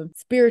of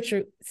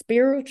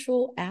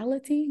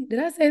spirituality. Did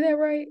I say that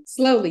right?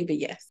 Slowly, but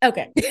yes.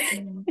 Okay.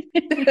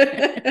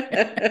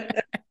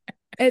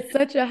 At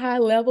such a high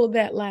level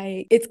that,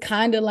 like, it's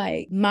kind of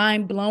like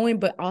mind blowing,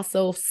 but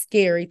also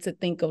scary to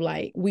think of,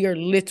 like, we are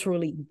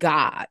literally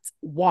gods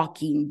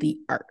walking the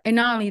earth. And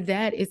not only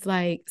that, it's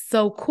like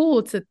so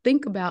cool to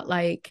think about,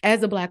 like,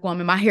 as a Black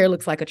woman, my hair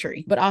looks like a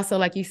tree, but also,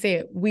 like you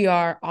said, we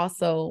are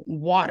also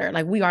water.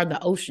 Like, we are the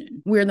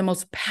ocean. We're the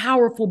most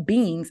powerful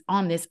beings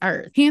on this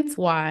earth. Hence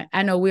why,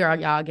 I know we are,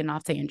 y'all getting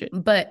off tangent,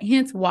 but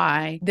hence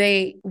why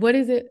what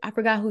is it? I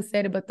forgot who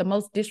said it, but the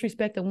most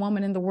disrespected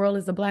woman in the world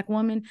is a Black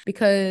woman,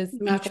 because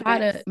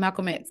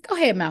Malcolm X. Go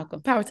ahead,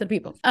 Malcolm. Power to the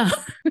people.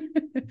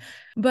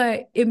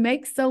 But it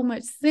makes so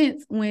much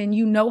sense when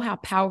you know how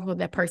powerful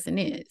that person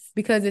is,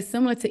 because it's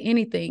similar to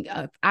anything.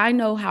 If I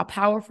know how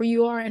powerful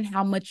you are and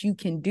how much you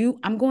can do,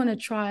 I'm going to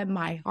try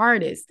my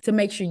hardest to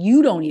make sure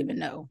you don't even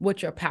know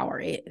what your power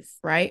is,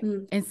 right?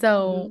 And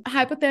so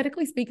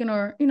hypothetically speaking,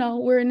 or,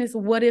 we're in this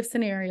what if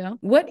scenario.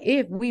 What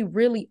if we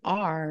really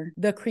are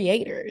the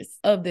creators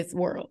of this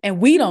world and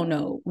we don't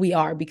know we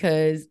are,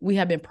 because we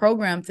have been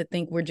programmed to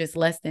think we're just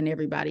less than everybody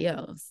everybody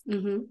else.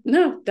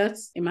 No,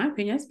 that's, in my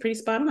opinion, that's pretty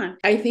spot on.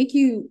 I think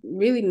you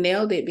really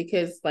nailed it,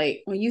 because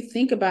like when you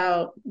think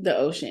about the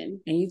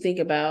ocean and you think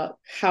about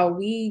how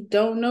we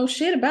don't know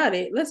shit about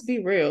it, let's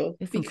be real.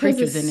 There's some Because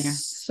creatures it's in there.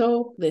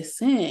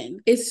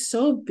 it's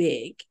so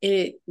big and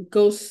it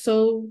goes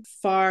so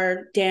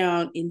far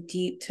down and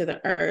deep to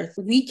the earth.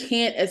 We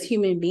can't, as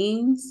human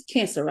beings,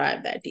 can't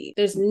survive that deep.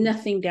 There's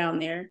nothing down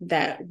there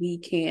that we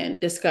can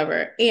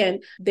discover.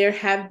 And there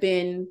have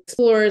been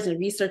explorers and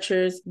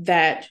researchers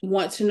that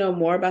want to know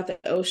more about the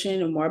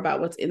ocean and more about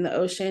what's in the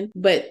ocean,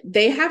 but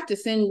they have to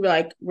send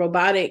like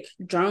robotic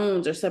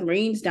drones or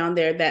submarines down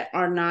there that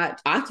are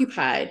not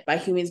occupied by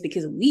humans,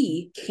 because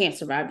we can't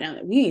survive down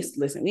there. We ain't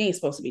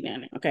supposed to be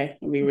down there. Okay,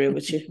 I'll be real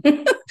with you.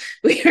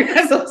 We are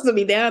not supposed to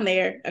be down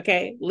there.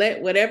 Okay,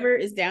 let whatever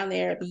is down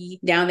there be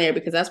down there,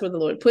 because that's where the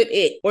Lord put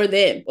it, or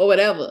them, or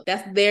whatever.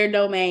 That's their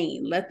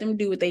domain. Let them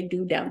do what they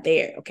do down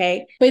there.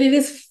 Okay, but it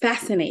is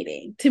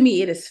fascinating to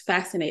me. It is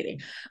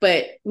fascinating.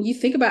 But when you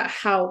think about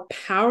how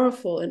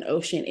powerful an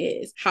ocean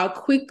is, how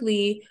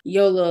quickly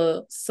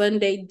Yola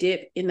Sunday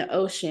dip in the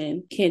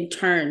ocean can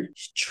turn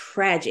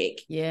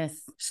tragic.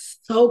 Yes.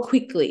 So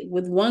quickly,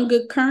 with one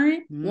good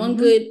current, one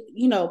good,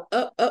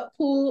 up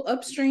pool,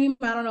 upstream.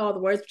 I don't know all the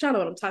words, but y'all know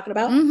what I'm talking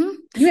about.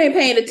 You ain't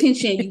paying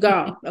attention, you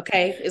gone.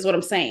 Okay, is what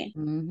I'm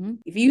saying.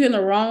 If you in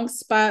the wrong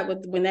spot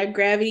when that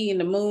gravity and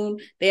the moon,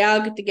 they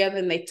all get together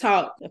and they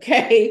talk.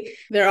 Okay,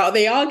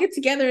 they all get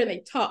together and they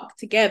talk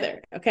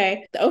together.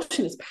 Okay, the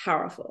ocean is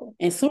powerful,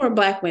 and so are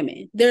Black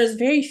women. There's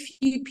very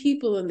few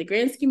people, in the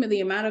grand scheme of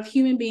the amount of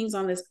human beings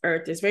on this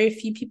earth, there's very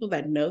few people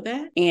that know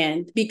that.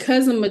 And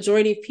because the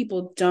majority of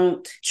people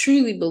don't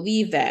truly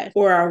believe that,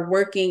 or are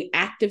working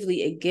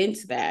actively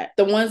against that,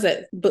 the ones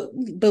that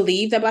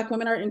believe that Black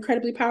women are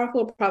incredibly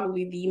powerful,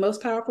 probably the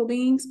most powerful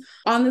beings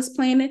on this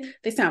planet,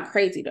 they sound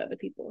crazy to other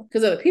people,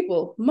 because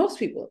most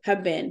people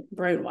have been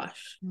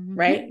brainwashed,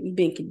 right? You've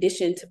been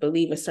conditioned to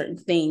believe a certain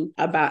thing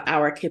about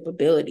our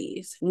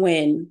capabilities,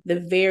 when the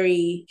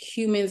very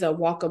humans that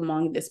walk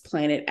among this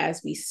planet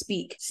as we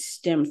speak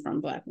stem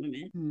from Black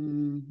women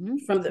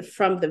from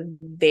the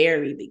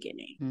very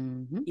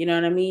beginning. You know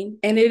what I mean?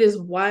 And it is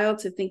wild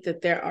to think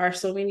that there are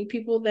so many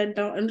people that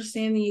don't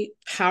understand the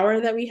power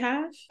that we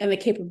have and the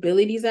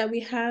capabilities that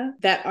we have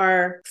that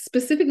are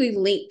specifically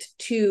linked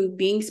to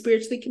being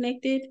spiritually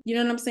connected. You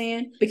know what I'm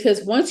saying?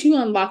 Because once you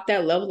unlock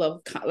that level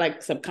of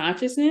like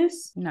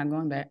subconsciousness, you're not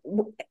going back.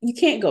 You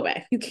can't go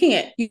back. You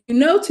can't. You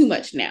know too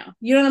much now.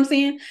 You know what I'm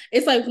saying?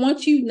 It's like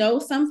once you know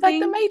something, it's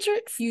like the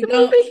Matrix. You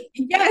don't.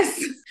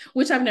 Yes,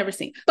 which I've never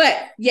seen. But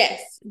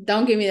yes,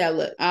 don't give me that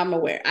look. I'm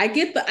aware. I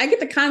get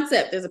the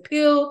concept. There's a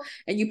pill,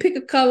 and you pick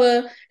a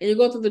color, and you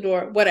go through the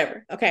door.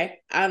 Whatever. Okay,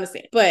 I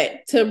understand.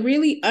 But to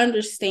really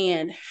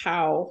understand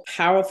how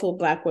powerful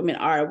Black women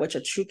are, what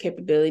your true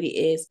capability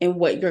is, and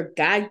what your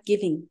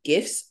God-given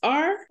gifts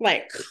are,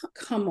 like,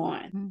 come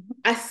on.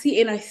 I see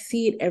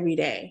it every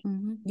day.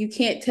 You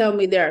can't tell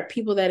me there are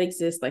people that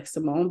exist like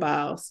Simone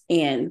Biles,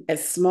 and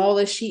as small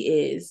as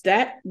she is,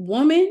 that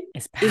woman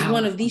is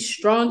one of the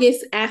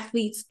strongest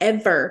athletes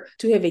ever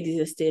to have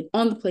existed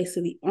on the face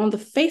of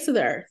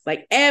the earth,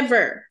 like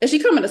ever. And she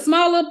come in a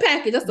small little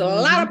package. That's a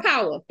lot of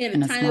power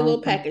in a tiny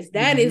little package.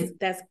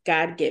 That's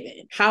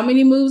God-given. How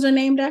many moves are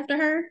named after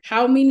her?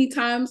 How many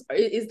times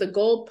is the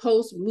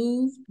goalpost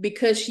moved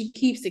because she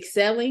keeps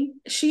excelling?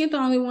 She ain't the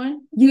only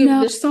one.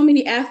 There's so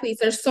many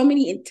athletes. There's so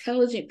many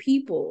intelligent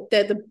people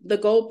that the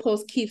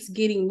goalpost keeps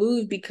getting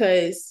moved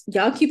because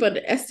y'all keep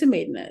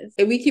underestimating us,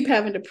 and we keep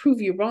having to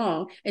prove you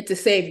wrong. And to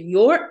save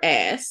your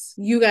ass,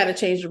 you got to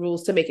change the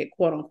rules to make it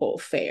quote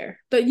unquote fair.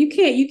 But you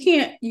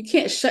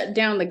can't shut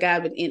down the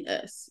God within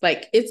us.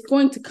 Like, it's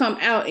going to come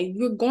out, and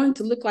you're going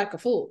to look like a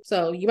fool.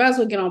 So you might as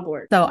well get on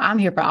board. So I'm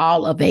here for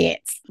all of that.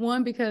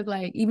 One, because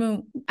like,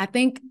 even I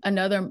think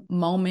another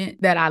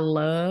moment that I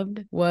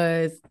loved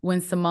was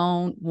when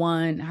Simone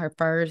won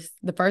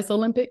the first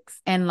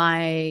Olympics. And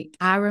like,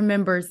 I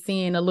remember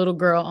seeing a little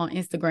girl on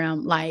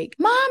Instagram, like,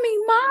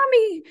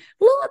 mommy,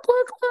 look.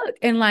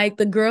 And like,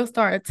 the girl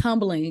started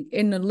tumbling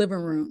in the living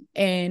room,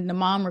 and the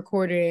mom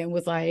recorded it and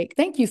was like,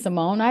 thank you,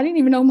 Simone. I didn't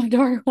even know my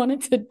daughter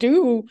wanted to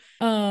do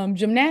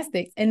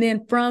gymnastics. And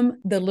then from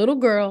the little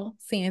girl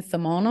seeing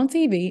Simone on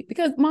TV,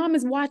 because mom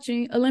is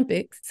watching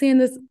Olympics, seeing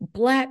this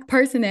Black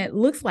person that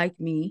looks like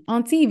me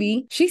on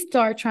TV, she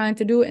started trying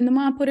to do it, and the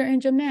mom put her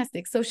in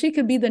gymnastics so she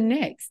could be the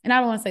next. And I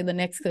don't want to say the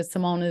next, because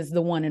Simone is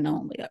the one and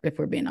only, if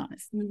we're being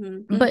honest.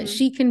 But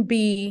she can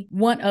be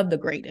one of the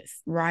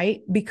greatest,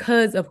 right?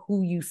 Because of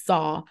who you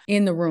saw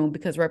in the room,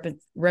 because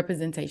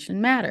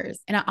representation matters.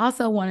 And I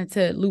also wanted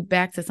to loop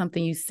back to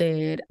something you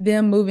said,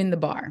 them moving the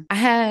bar.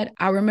 I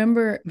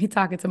remember me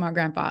talking to my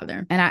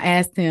grandfather, and I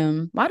asked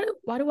him, why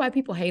do white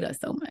people hate us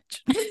so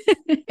much?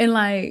 And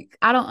like,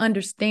 I don't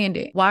understand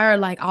it. Why are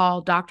like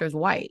all doctors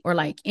white or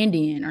like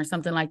Indian or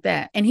something like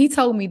that? And he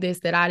told me this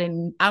that I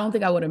don't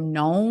think I would have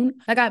known.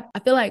 Like, I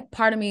feel like like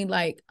part of me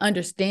like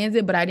understands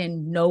it, but I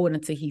didn't know it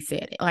until he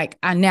said it. Like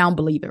I now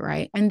believe it,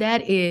 right? And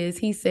that is,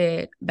 he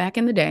said back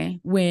in the day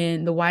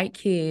when the white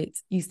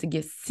kids used to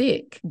get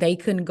sick, they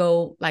couldn't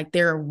go, like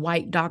their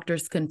white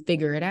doctors couldn't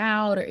figure it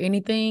out or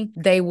anything.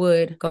 They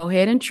would go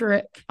ahead and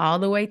trek all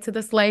the way to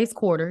the slaves'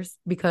 quarters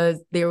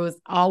because there was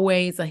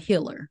always a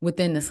healer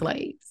within the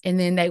slaves. And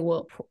then they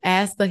will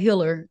ask the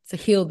healer to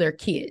heal their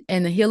kid.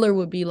 And the healer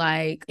would be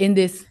like in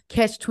this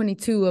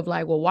catch-22 of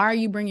like, well, why are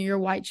you bringing your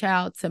white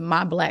child to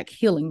my black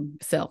healing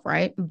self,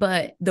 right?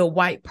 But the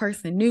white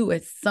person knew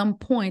at some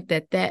point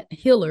that that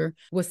healer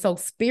was so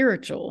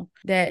spiritual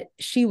that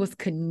she was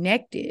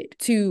connected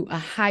to a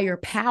higher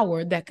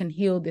power that can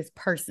heal this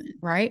person,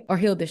 right? Or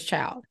heal this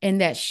child. And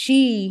that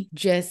she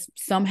just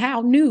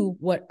somehow knew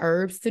what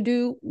herbs to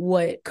do,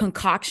 what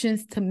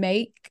concoctions to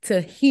make to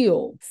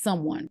heal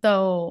someone.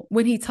 So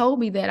when he told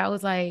me that, I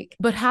was like,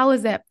 but how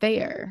is that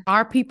fair?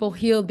 Our people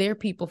heal their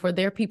people for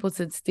their people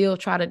to still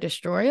try to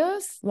destroy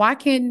us? Why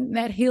can't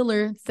that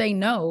healer say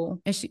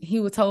no? And he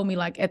would told me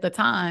like at the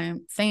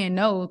time, saying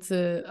no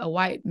to a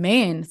white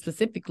man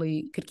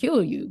specifically could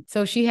kill you.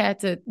 So she had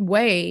to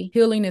weigh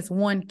healing this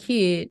one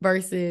kid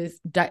versus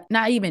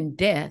not even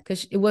death,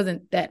 because it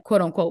wasn't that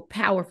quote unquote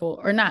powerful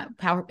or not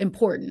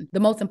important. The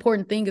most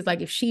important thing is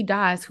like, if she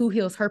dies, who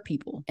heals her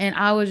people? And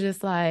I was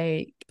just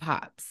like,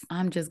 Pops,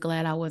 I'm just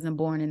glad I wasn't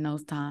born in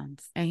those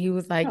times. And he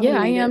was like,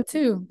 yeah, I am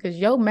too, because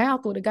your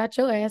mouth would have got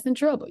your ass in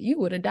trouble. You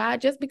would have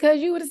died just because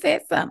you would have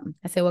said something.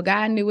 I said, well,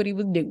 God knew what he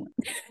was doing.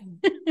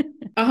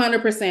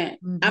 100%.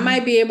 I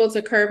might be able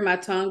to curve my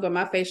tongue, but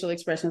my facial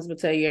expressions would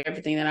tell you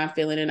everything that I'm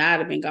feeling, and I'd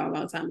have been gone a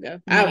long time ago.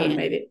 I would have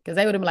made it. Because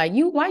they would have been like,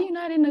 why you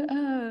not in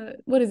the,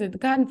 what is it, the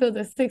cotton fields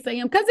at 6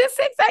 a.m.? Because it's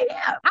 6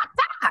 a.m. I'm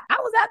tired. I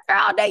was out there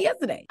all day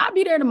yesterday. I'll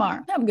be there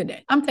tomorrow. Have a good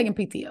day. I'm taking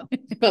PTO.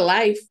 For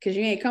life, because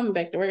you ain't coming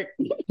back to work.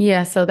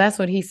 Yeah, so that's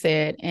what he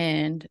said.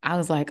 And I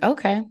was like,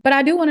 okay. But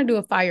I do want to do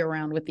a fire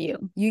round with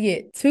you. You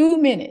get 2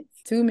 minutes.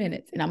 2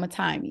 minutes, and I'm gonna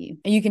time you,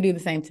 and you can do the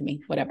same to me,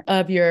 whatever,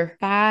 of your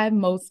 5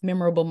 most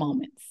memorable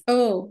moments.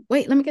 Oh,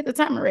 wait, let me get the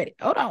timer ready.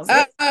 Hold on.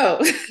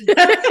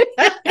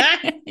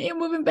 You're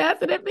moving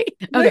faster than me.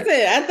 Okay. Listen,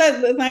 I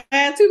thought I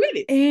had 2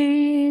 minutes.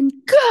 And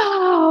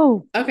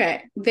go.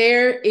 Okay.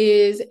 There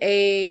is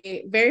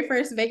a very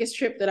first Vegas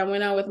trip that I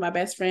went on with my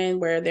best friend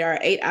where there are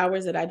 8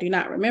 hours that I do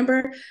not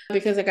remember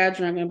because I got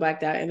drunk and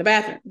blacked out in the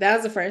bathroom. That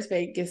was the first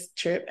Vegas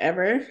trip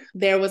ever.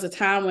 There was a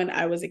time when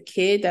I was a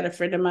kid that a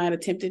friend of mine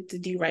attempted to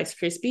do Rice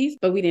Krispies,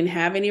 but we didn't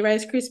have any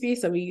Rice Krispies,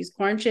 so we used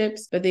corn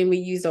chips, but then we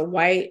used a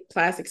white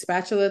plastic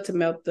spatula to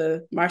melt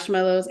the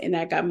marshmallows, and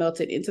that got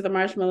melted into the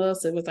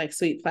marshmallows, so it was like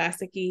sweet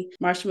plasticky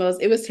marshmallows.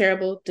 It was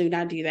terrible. Do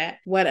not do that.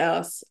 What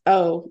else?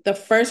 Oh, the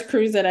first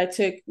cruise that I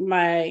took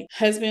my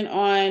husband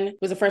on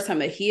was the first time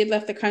that he had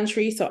left the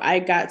country, so I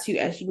got to,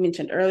 as you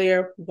mentioned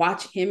earlier,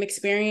 watch him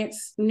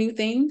experience new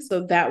things,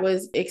 so that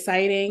was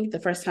exciting. The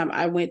first time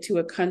I went to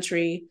a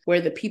country where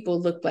the people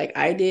looked like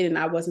I did and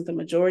I wasn't the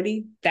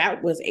majority,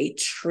 that was a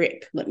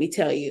trip, let me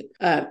tell you.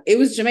 It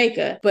was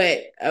Jamaica,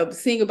 but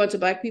seeing a bunch of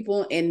Black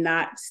people and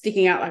not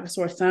sticking out like a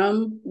sore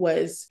thumb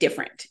was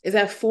different. Is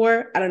that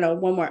 4? I don't know.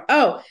 One more.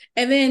 Oh,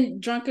 and then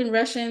drunken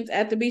Russians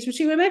at the beach with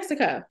you in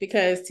Mexico,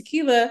 because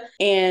tequila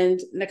and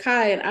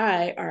Nakai and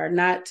I are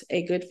not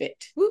a good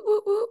fit. Whoop,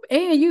 whoop, whoop.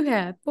 And you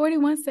have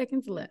 41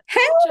 seconds left.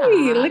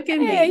 Hey, look at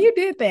me. Yeah, you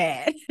did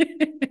that.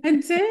 I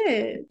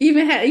did.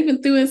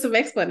 Even threw in some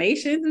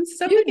explanations and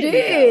stuff. You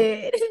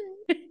did.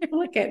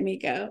 Look at me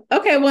go.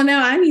 Okay, well,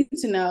 now I need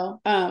to know.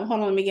 Hold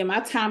on, let me get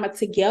my timer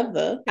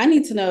together. I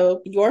need to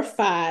know your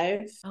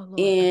 5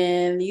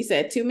 in, you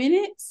said 2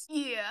 minutes?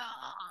 Yeah.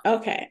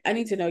 Okay, I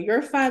need to know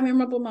your 5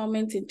 memorable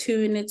moments in 2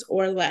 minutes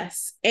or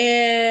less.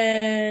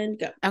 And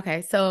go.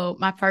 Okay, so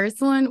my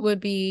first one would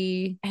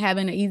be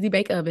having an easy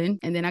bake oven.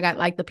 And then I got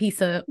like the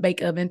pizza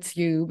bake oven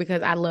too,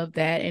 because I love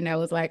that. And I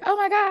was like, oh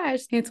my gosh.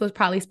 Hence what's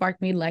probably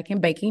sparked me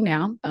liking baking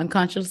now,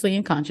 unconsciously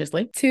and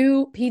consciously.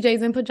 2,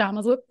 PJs and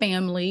pajamas with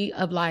family,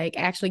 of like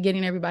actually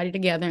getting everybody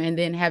together, and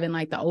then having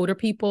like the older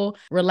people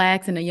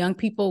relax and the young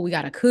people, we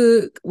got to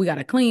cook, we got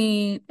to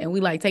clean, and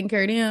we like taking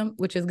care of them,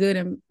 which is good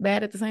and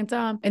bad at the same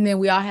time. And then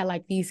we all had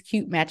like these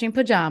cute matching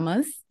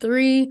pajamas.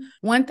 3,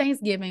 one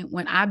Thanksgiving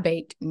when I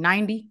baked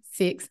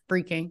 96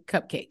 freaking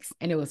cupcakes,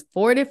 and it was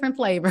 4 different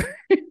flavors.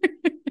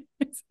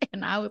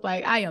 And I was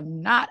like, I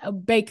am not a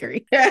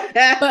bakery,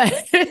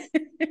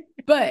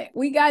 but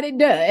we got it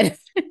done.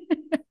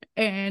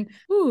 And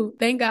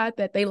thank God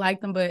that they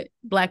like them, but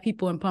Black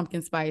people and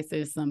pumpkin spice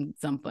is some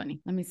funny.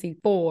 Let me see.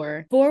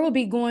 4 will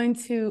be going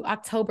to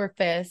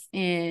Oktoberfest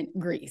in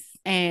Greece.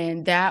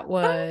 And that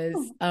was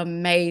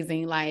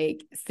amazing.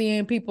 Like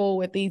seeing people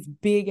with these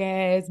big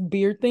ass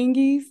beer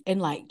thingies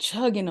and like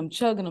chugging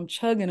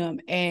them.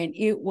 And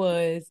it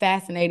was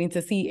fascinating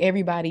to see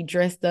everybody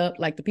dressed up.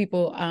 Like the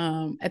people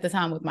at the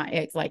time with my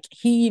ex, like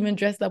he even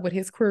dressed up with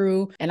his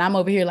crew. And I'm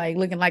over here like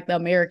looking like the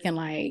American,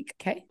 like,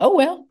 okay, oh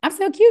well, I'm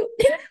so cute.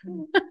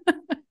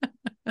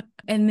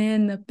 And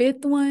then the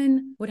fifth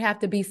one would have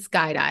to be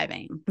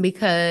skydiving,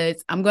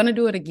 because I'm going to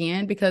do it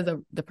again, because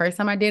the first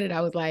time I did it, I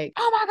was like,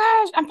 oh my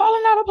gosh, I'm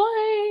falling out of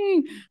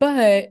plane.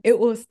 But it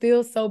was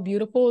still so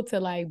beautiful to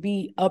like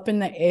be up in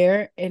the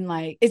air, and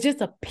like, it's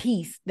just a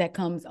peace that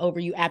comes over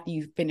you after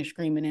you finish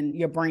screaming and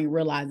your brain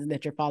realizes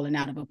that you're falling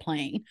out of a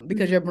plane,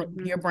 because your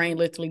brain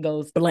literally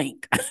goes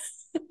blank.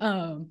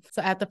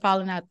 So after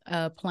falling out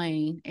a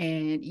plane,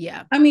 and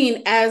yeah. I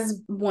mean,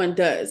 as one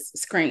does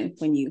scream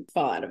when you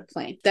fall out of a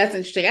plane. That's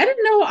interesting. I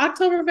didn't know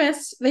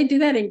Oktoberfest, they do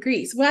that in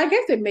Greece. Well, I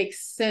guess it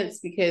makes sense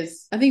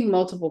because I think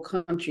multiple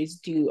countries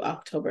do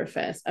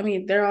Oktoberfest. I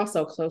mean, they're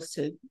also close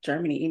to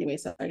Germany anyway,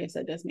 so I guess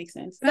that does make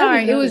sense.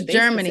 Sorry, it was they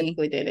Germany.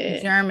 Specifically did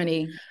it.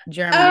 Germany.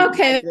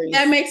 Okay,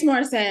 that makes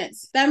more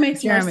sense. That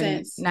makes more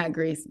sense. Not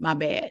Greece. My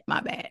bad.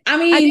 I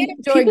mean, I did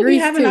enjoy people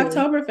Greece having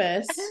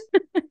Oktoberfest.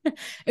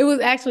 It was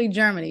actually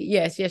Germany.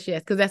 Yes,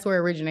 because that's where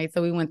it originates.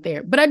 So we went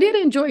there. But I did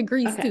enjoy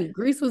Greece too.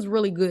 Greece was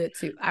really good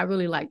too. I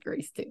really liked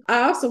Greece too.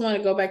 I also want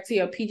to go back to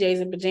your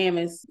PJs and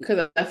pajamas,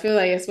 because I feel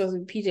like it's supposed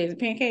to be PJs and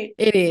pancakes.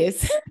 It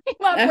is.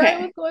 My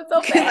brain was going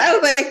so fast. I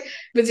was like,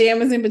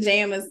 pajamas and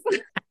pajamas.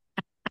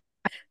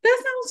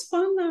 That sounds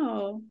fun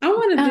though.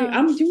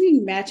 I'm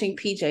doing matching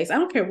PJs. I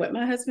don't care what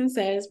my husband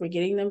says. We're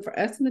getting them for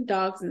us and the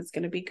dogs, and it's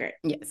going to be great.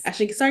 Yes. I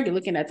should start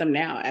looking at them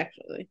now,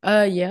 actually.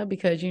 Yeah,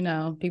 because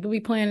people be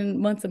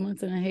planning months and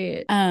months in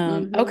ahead.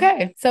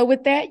 Okay. So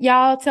with that,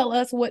 y'all tell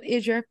us, what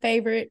is your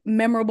favorite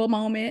memorable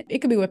moment? It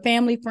could be with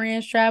family,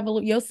 friends,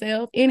 travel,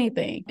 yourself,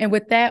 anything. And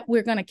with that,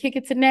 we're going to kick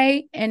it to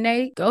Nate. And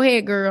Nate, go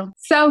ahead, girl.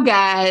 So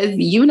guys,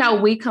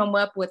 we come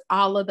up with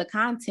all of the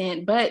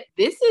content, but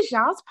this is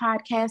y'all's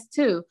podcast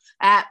too.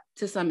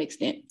 To some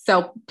extent.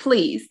 So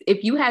please,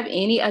 if you have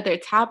any other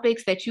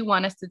topics that you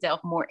want us to delve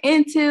more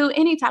into,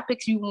 any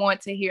topics you want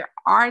to hear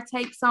our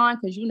takes on,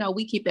 because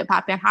we keep it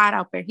popping hot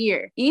over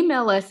here,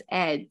 email us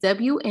at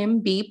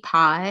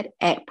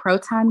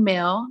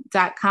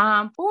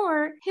wmbpod@protonmail.com,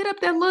 or hit up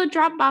that little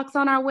Dropbox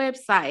on our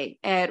website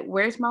at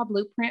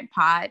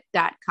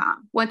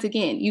where'smyblueprintpod.com. Once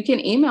again, you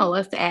can email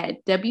us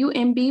at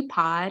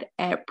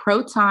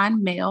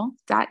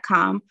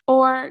wmbpod@protonmail.com,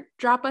 or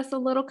drop us a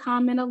little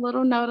comment, a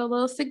little note, a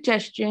little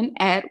suggestion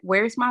at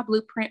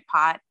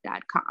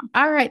where'smyblueprintpod.com.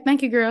 All right.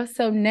 Thank you, girl.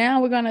 So now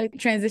we're going to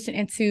transition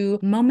into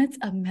Moments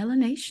of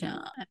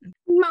Melanation.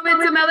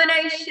 Moments of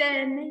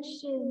Melanation.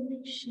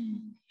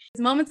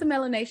 Moments of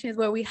Melanation is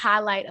where we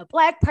highlight a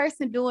Black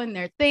person doing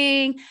their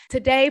thing.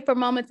 Today, for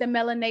Moments of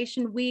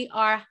Melanation, we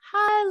are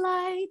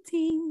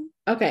highlighting.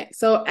 Okay,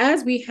 so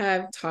as we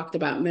have talked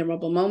about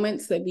memorable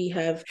moments that we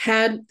have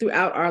had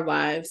throughout our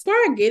lives, before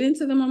I get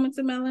into the moments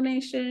of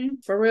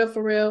melanation, for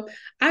real,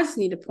 I just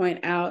need to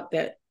point out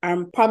that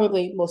our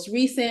probably most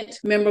recent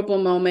memorable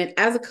moment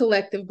as a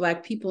collective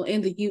Black people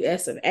in the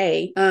US of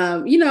A,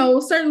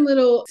 certain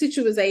little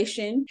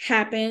situation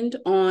happened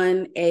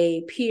on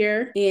a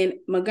pier in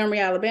Montgomery,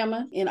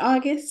 Alabama in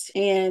August.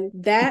 And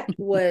that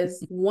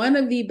was one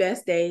of the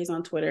best days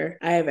on Twitter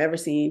I have ever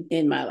seen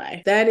in my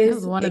life. That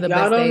is one of the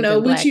best days. Y'all don't know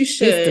what you should.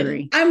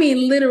 History. I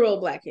mean, literal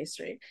Black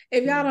history.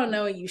 If y'all don't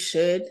know, you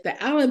should.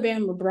 The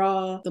Alabama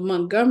Brawl, the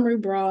Montgomery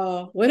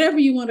Brawl, whatever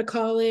you want to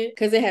call it,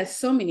 because it has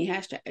so many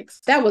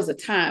hashtags. That was a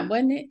time,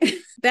 wasn't it?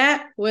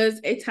 That was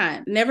a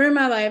time. Never in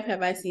my life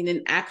have I seen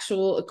an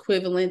actual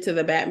equivalent to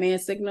the Batman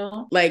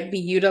signal be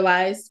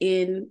utilized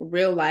in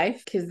real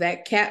life, because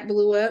that cat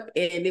blew up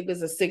and it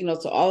was a signal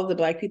to all of the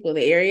Black people in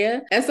the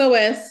area.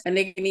 SOS, a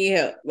nigga need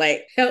help.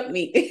 Help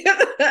me.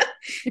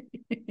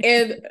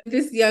 And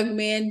this young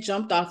man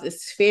jumped off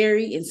this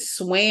ferry and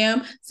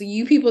swam. So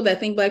you people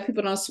that think Black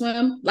people don't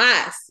swim,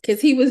 lies,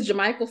 because he was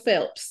Jermichael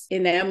Phelps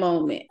in that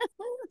moment.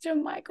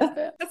 Jermichael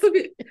Phelps.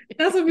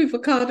 That's what people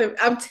called him.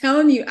 I'm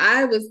telling you,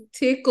 I was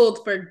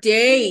tickled for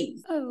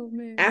days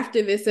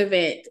after this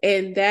event,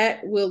 and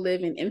that will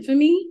live in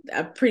infamy.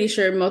 I'm pretty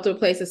sure multiple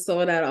places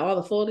sold out all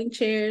the folding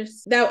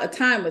chairs. That a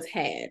time was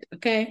had.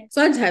 Okay,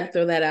 so I just had to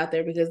throw that out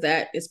there, because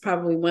that is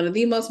probably one of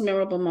the most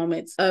memorable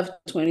moments of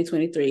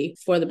 2023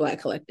 for the Black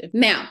collective.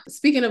 Now,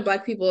 speaking of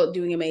Black people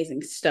doing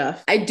amazing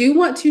stuff, I do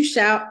want to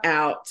shout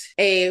out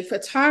a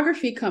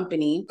photography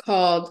company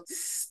called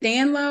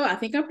Stanlow. I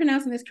think I'm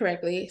pronouncing this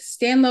correctly.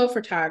 Stanlow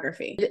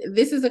Photography.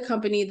 This is a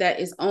company that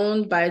is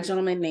owned by a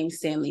gentleman named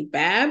Stanley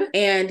Babb,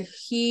 and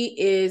he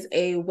is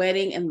a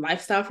wedding and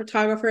lifestyle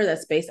photographer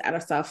that's based out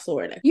of South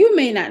Florida. You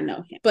may not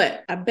know him,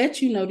 but I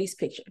bet you know these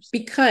pictures,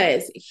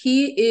 because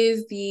he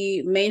is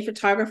the main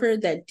photographer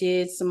that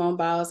did Simone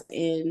Biles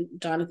and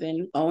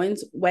Jonathan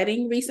Owens'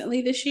 wedding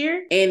recently this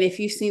year. And if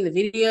you've seen the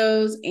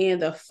videos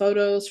and the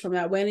photos from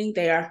that wedding,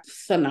 they are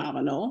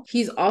phenomenal.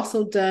 He's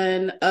also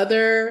done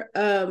other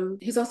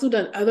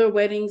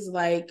weddings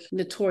like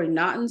Tori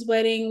Naughton's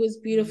wedding was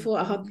beautiful.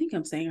 I think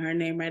I'm saying her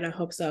name right. I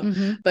hope so.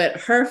 Mm-hmm.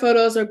 But her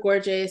photos are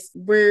gorgeous.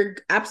 We're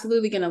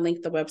absolutely going to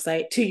link the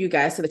website to you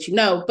guys so that you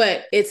know.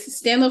 But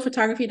it's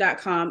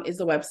stanlowphotography.com is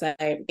the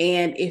website.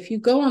 And if you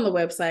go on the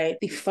website,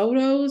 the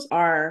photos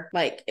are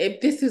like,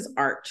 if this is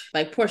art.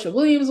 Like Portia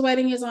Williams'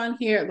 wedding is on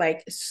here.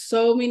 Like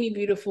so many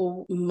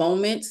beautiful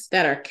moments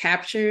that are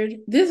captured.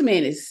 This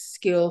man is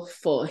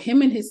skillful.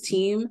 Him and his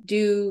team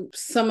do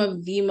some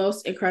of the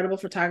most incredible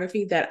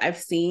photography that I've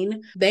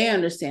seen. They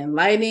understand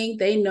lighting.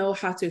 They know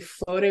how to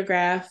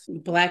photograph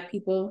Black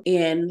people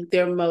in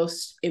their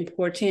most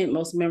important,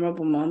 most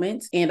memorable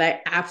moments. And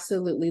I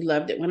absolutely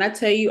loved it. When I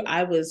tell you,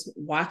 I was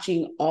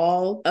watching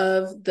all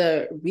of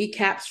the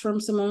recaps from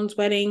Simone's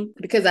wedding,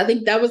 because I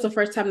think that was the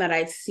first time that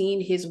I'd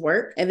seen his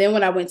work. And then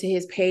when I went to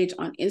his page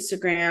on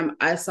Instagram,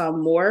 I saw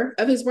more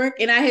of his work.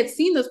 And I had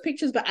seen those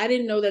pictures, but I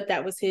didn't know that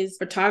that was his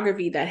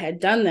photography that had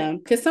done them,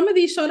 because some of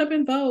these showed up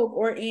in Vogue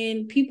or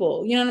in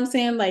People. You know what I'm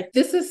saying? Like,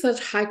 this is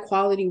such high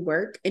quality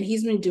work, and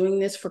he's been doing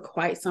this for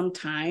quite some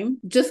time.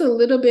 Just a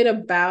little bit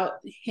about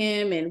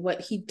him and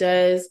what he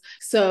does.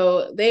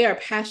 So they are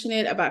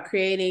passionate about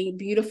creating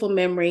beautiful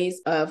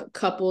memories of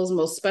couples'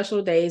 most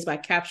special days by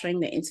capturing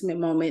the intimate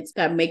moments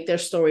that make their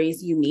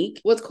stories unique.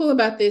 What's cool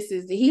about this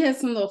is that he has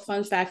some little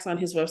fun facts on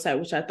his website,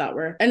 which I thought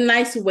were a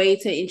nice way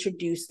to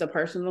introduce the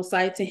personal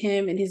side to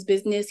him and his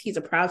business. He's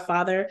a proud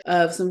father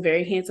of some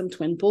very handsome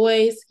twin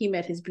boys. He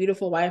met his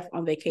beautiful wife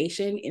on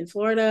vacation in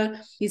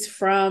Florida. He's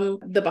from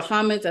the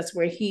Bahamas. That's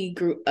where he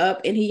grew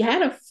up. And he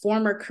had a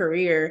former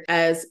career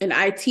as an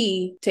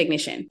IT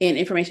technician in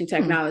information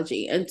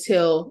technology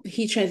until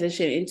he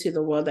transitioned into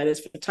the world that is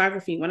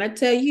photography. When I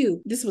tell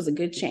you, this was a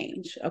good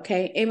change.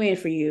 Okay. Amen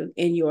for you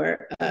in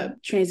your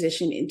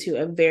transition into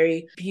a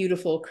very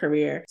beautiful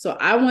career. So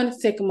I wanted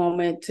to take a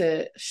moment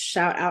to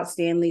shout out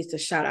Stan Lee, to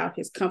shout out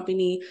his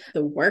company,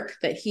 the work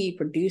that he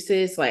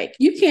produces. Like,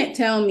 you can't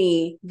tell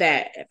me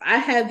that if I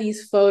had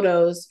these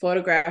photos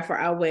photographed for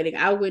our wedding,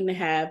 I wouldn't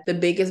have the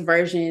biggest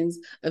versions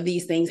of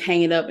these things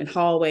hanging up in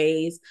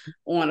hallways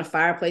on a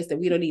fireplace that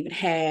we don't even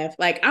have.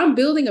 Like, I'm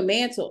building a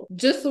mantle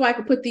just so I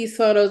can put these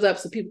photos up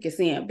so people can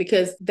see them,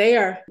 because they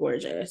are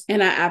gorgeous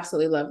and I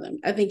absolutely love them.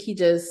 I think he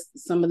does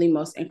some of the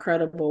most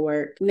incredible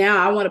work.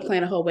 Now I want to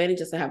plan a whole wedding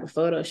just to have a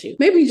photo shoot.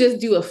 Maybe just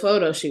do a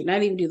photo shoot,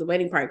 not even do the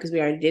wedding part, because we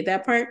already did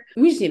that part.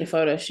 We just need a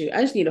photo shoot.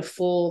 I just need a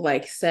full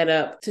like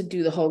setup to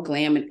do the whole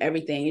glam and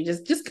everything, and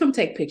just come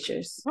take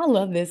pictures. I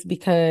love this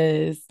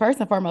because first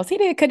and foremost, he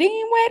did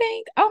Kadeem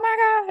wedding. Oh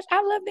my gosh,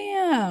 I love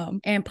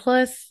them. And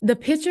plus the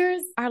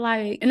pictures are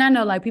like, and I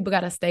know like people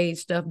got to stage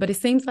stuff, but it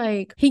seems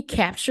like he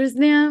captures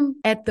them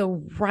at the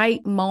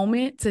right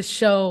moment to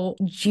show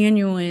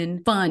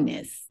genuine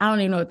funness. I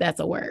don't even know if that's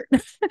a word,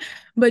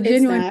 but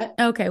genuine.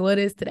 Okay, well, it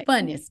is today.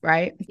 Funness,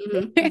 right?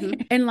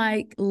 And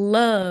like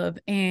love.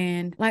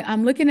 And like,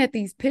 I'm looking at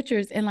these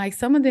pictures and like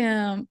some of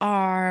them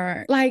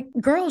are like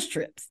girls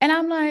trips. And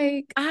I'm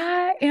like,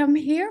 I am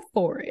here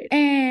for it.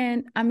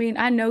 And I mean,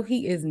 I know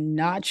he is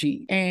not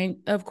cheap. And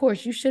of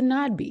course you should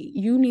not be.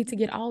 You need to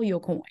get all your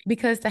coin,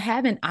 because to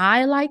have an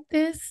eye like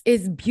this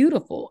is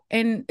beautiful.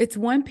 And it's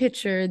one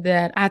picture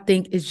that I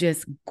think is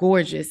just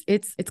gorgeous.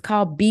 It's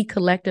called Be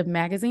Collective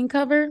magazine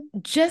cover.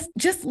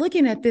 Just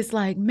looking at this,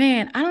 like,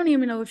 man, I don't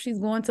even know if she's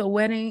going to a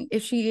wedding.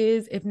 If she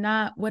is, if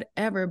not,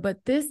 whatever.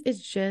 But this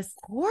is just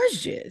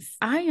gorgeous.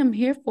 I am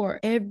here for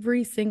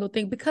every single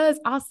thing, because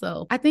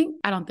also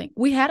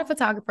we had a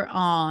photographer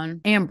on,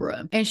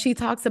 Ambra, and she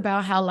talks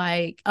about how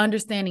like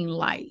understanding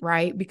light,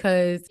 right?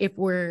 Because if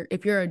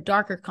you're a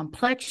darker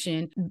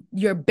complexion,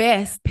 your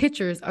best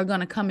pictures are going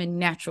to come in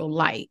natural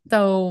light.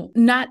 So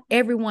not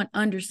everyone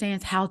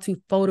understands how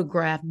to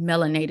photograph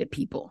melanated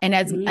people. And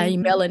as a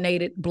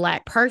melanated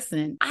Black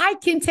person, I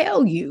can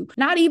tell you,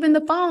 not even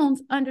the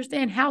phones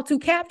understand how to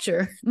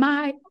capture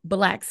my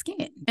Black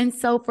skin. And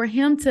so for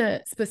him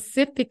to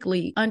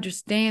specifically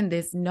understand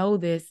this, know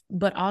this,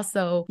 but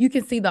also you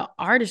can see the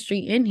artistry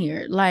in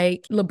here,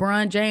 like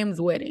LeBron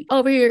James' wedding.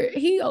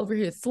 He over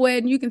here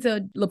sweating. You can tell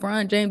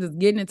LeBron James is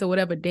getting into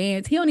whatever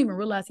dance. He don't even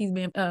realize he's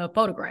being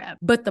photographed.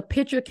 But the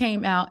picture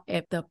came out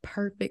at the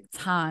perfect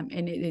time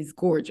and it is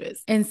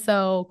gorgeous. And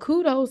so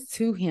kudos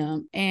to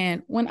him.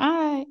 And when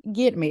I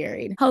get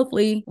married,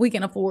 hopefully we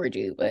can afford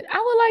you, but I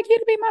would like you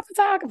to be my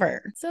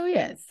photographer. So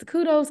yes,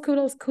 kudos.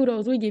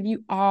 We give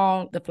you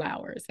all the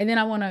flowers. And then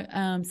I want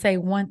to say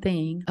one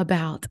thing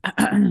about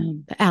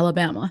the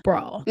Alabama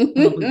brawl.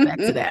 We'll be back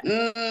to that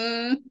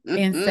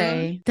and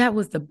say that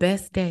was the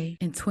best day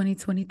in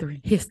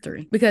 2023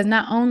 history, because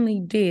not only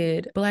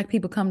did Black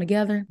people come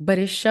together, but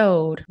it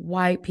showed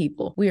white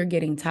people, we are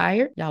getting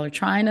tired. Y'all are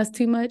trying us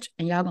too much,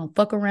 and y'all gonna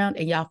fuck around,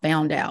 and y'all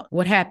found out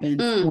what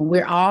happens when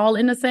we're all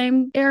in the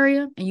same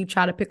area and you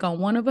try to pick on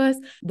one of us.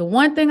 The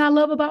one thing I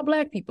love about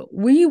Black people,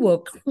 we will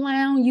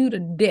clown you to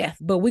death,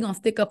 but we're gonna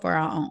stick up for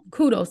our own.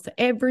 Kudos to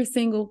every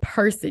single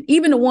person,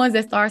 even the ones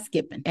that start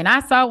skipping. And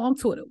I saw on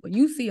Twitter, when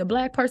you see a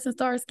Black person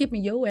start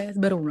skipping, your ass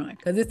better run,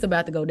 because it's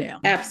about to go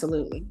down.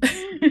 Absolutely.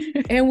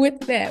 And with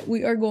that,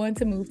 we are going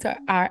to move to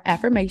our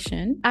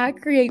affirmation. I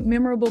create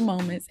memorable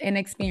moments and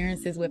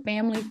experiences with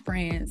family,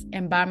 friends,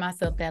 and by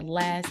myself that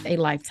last a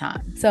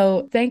lifetime.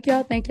 So thank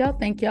y'all.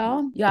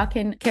 Y'all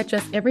can catch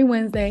us every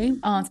Wednesday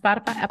on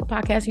Spotify, Apple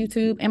Podcasts,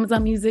 YouTube,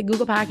 Amazon Music,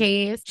 Google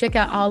Podcasts. Check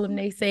out all of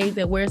Naysays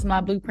at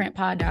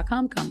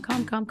where'smyblueprintpod.com.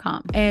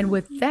 Come. And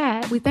with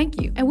that, we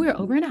thank you. And we're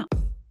over and out.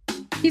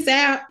 Peace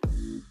out.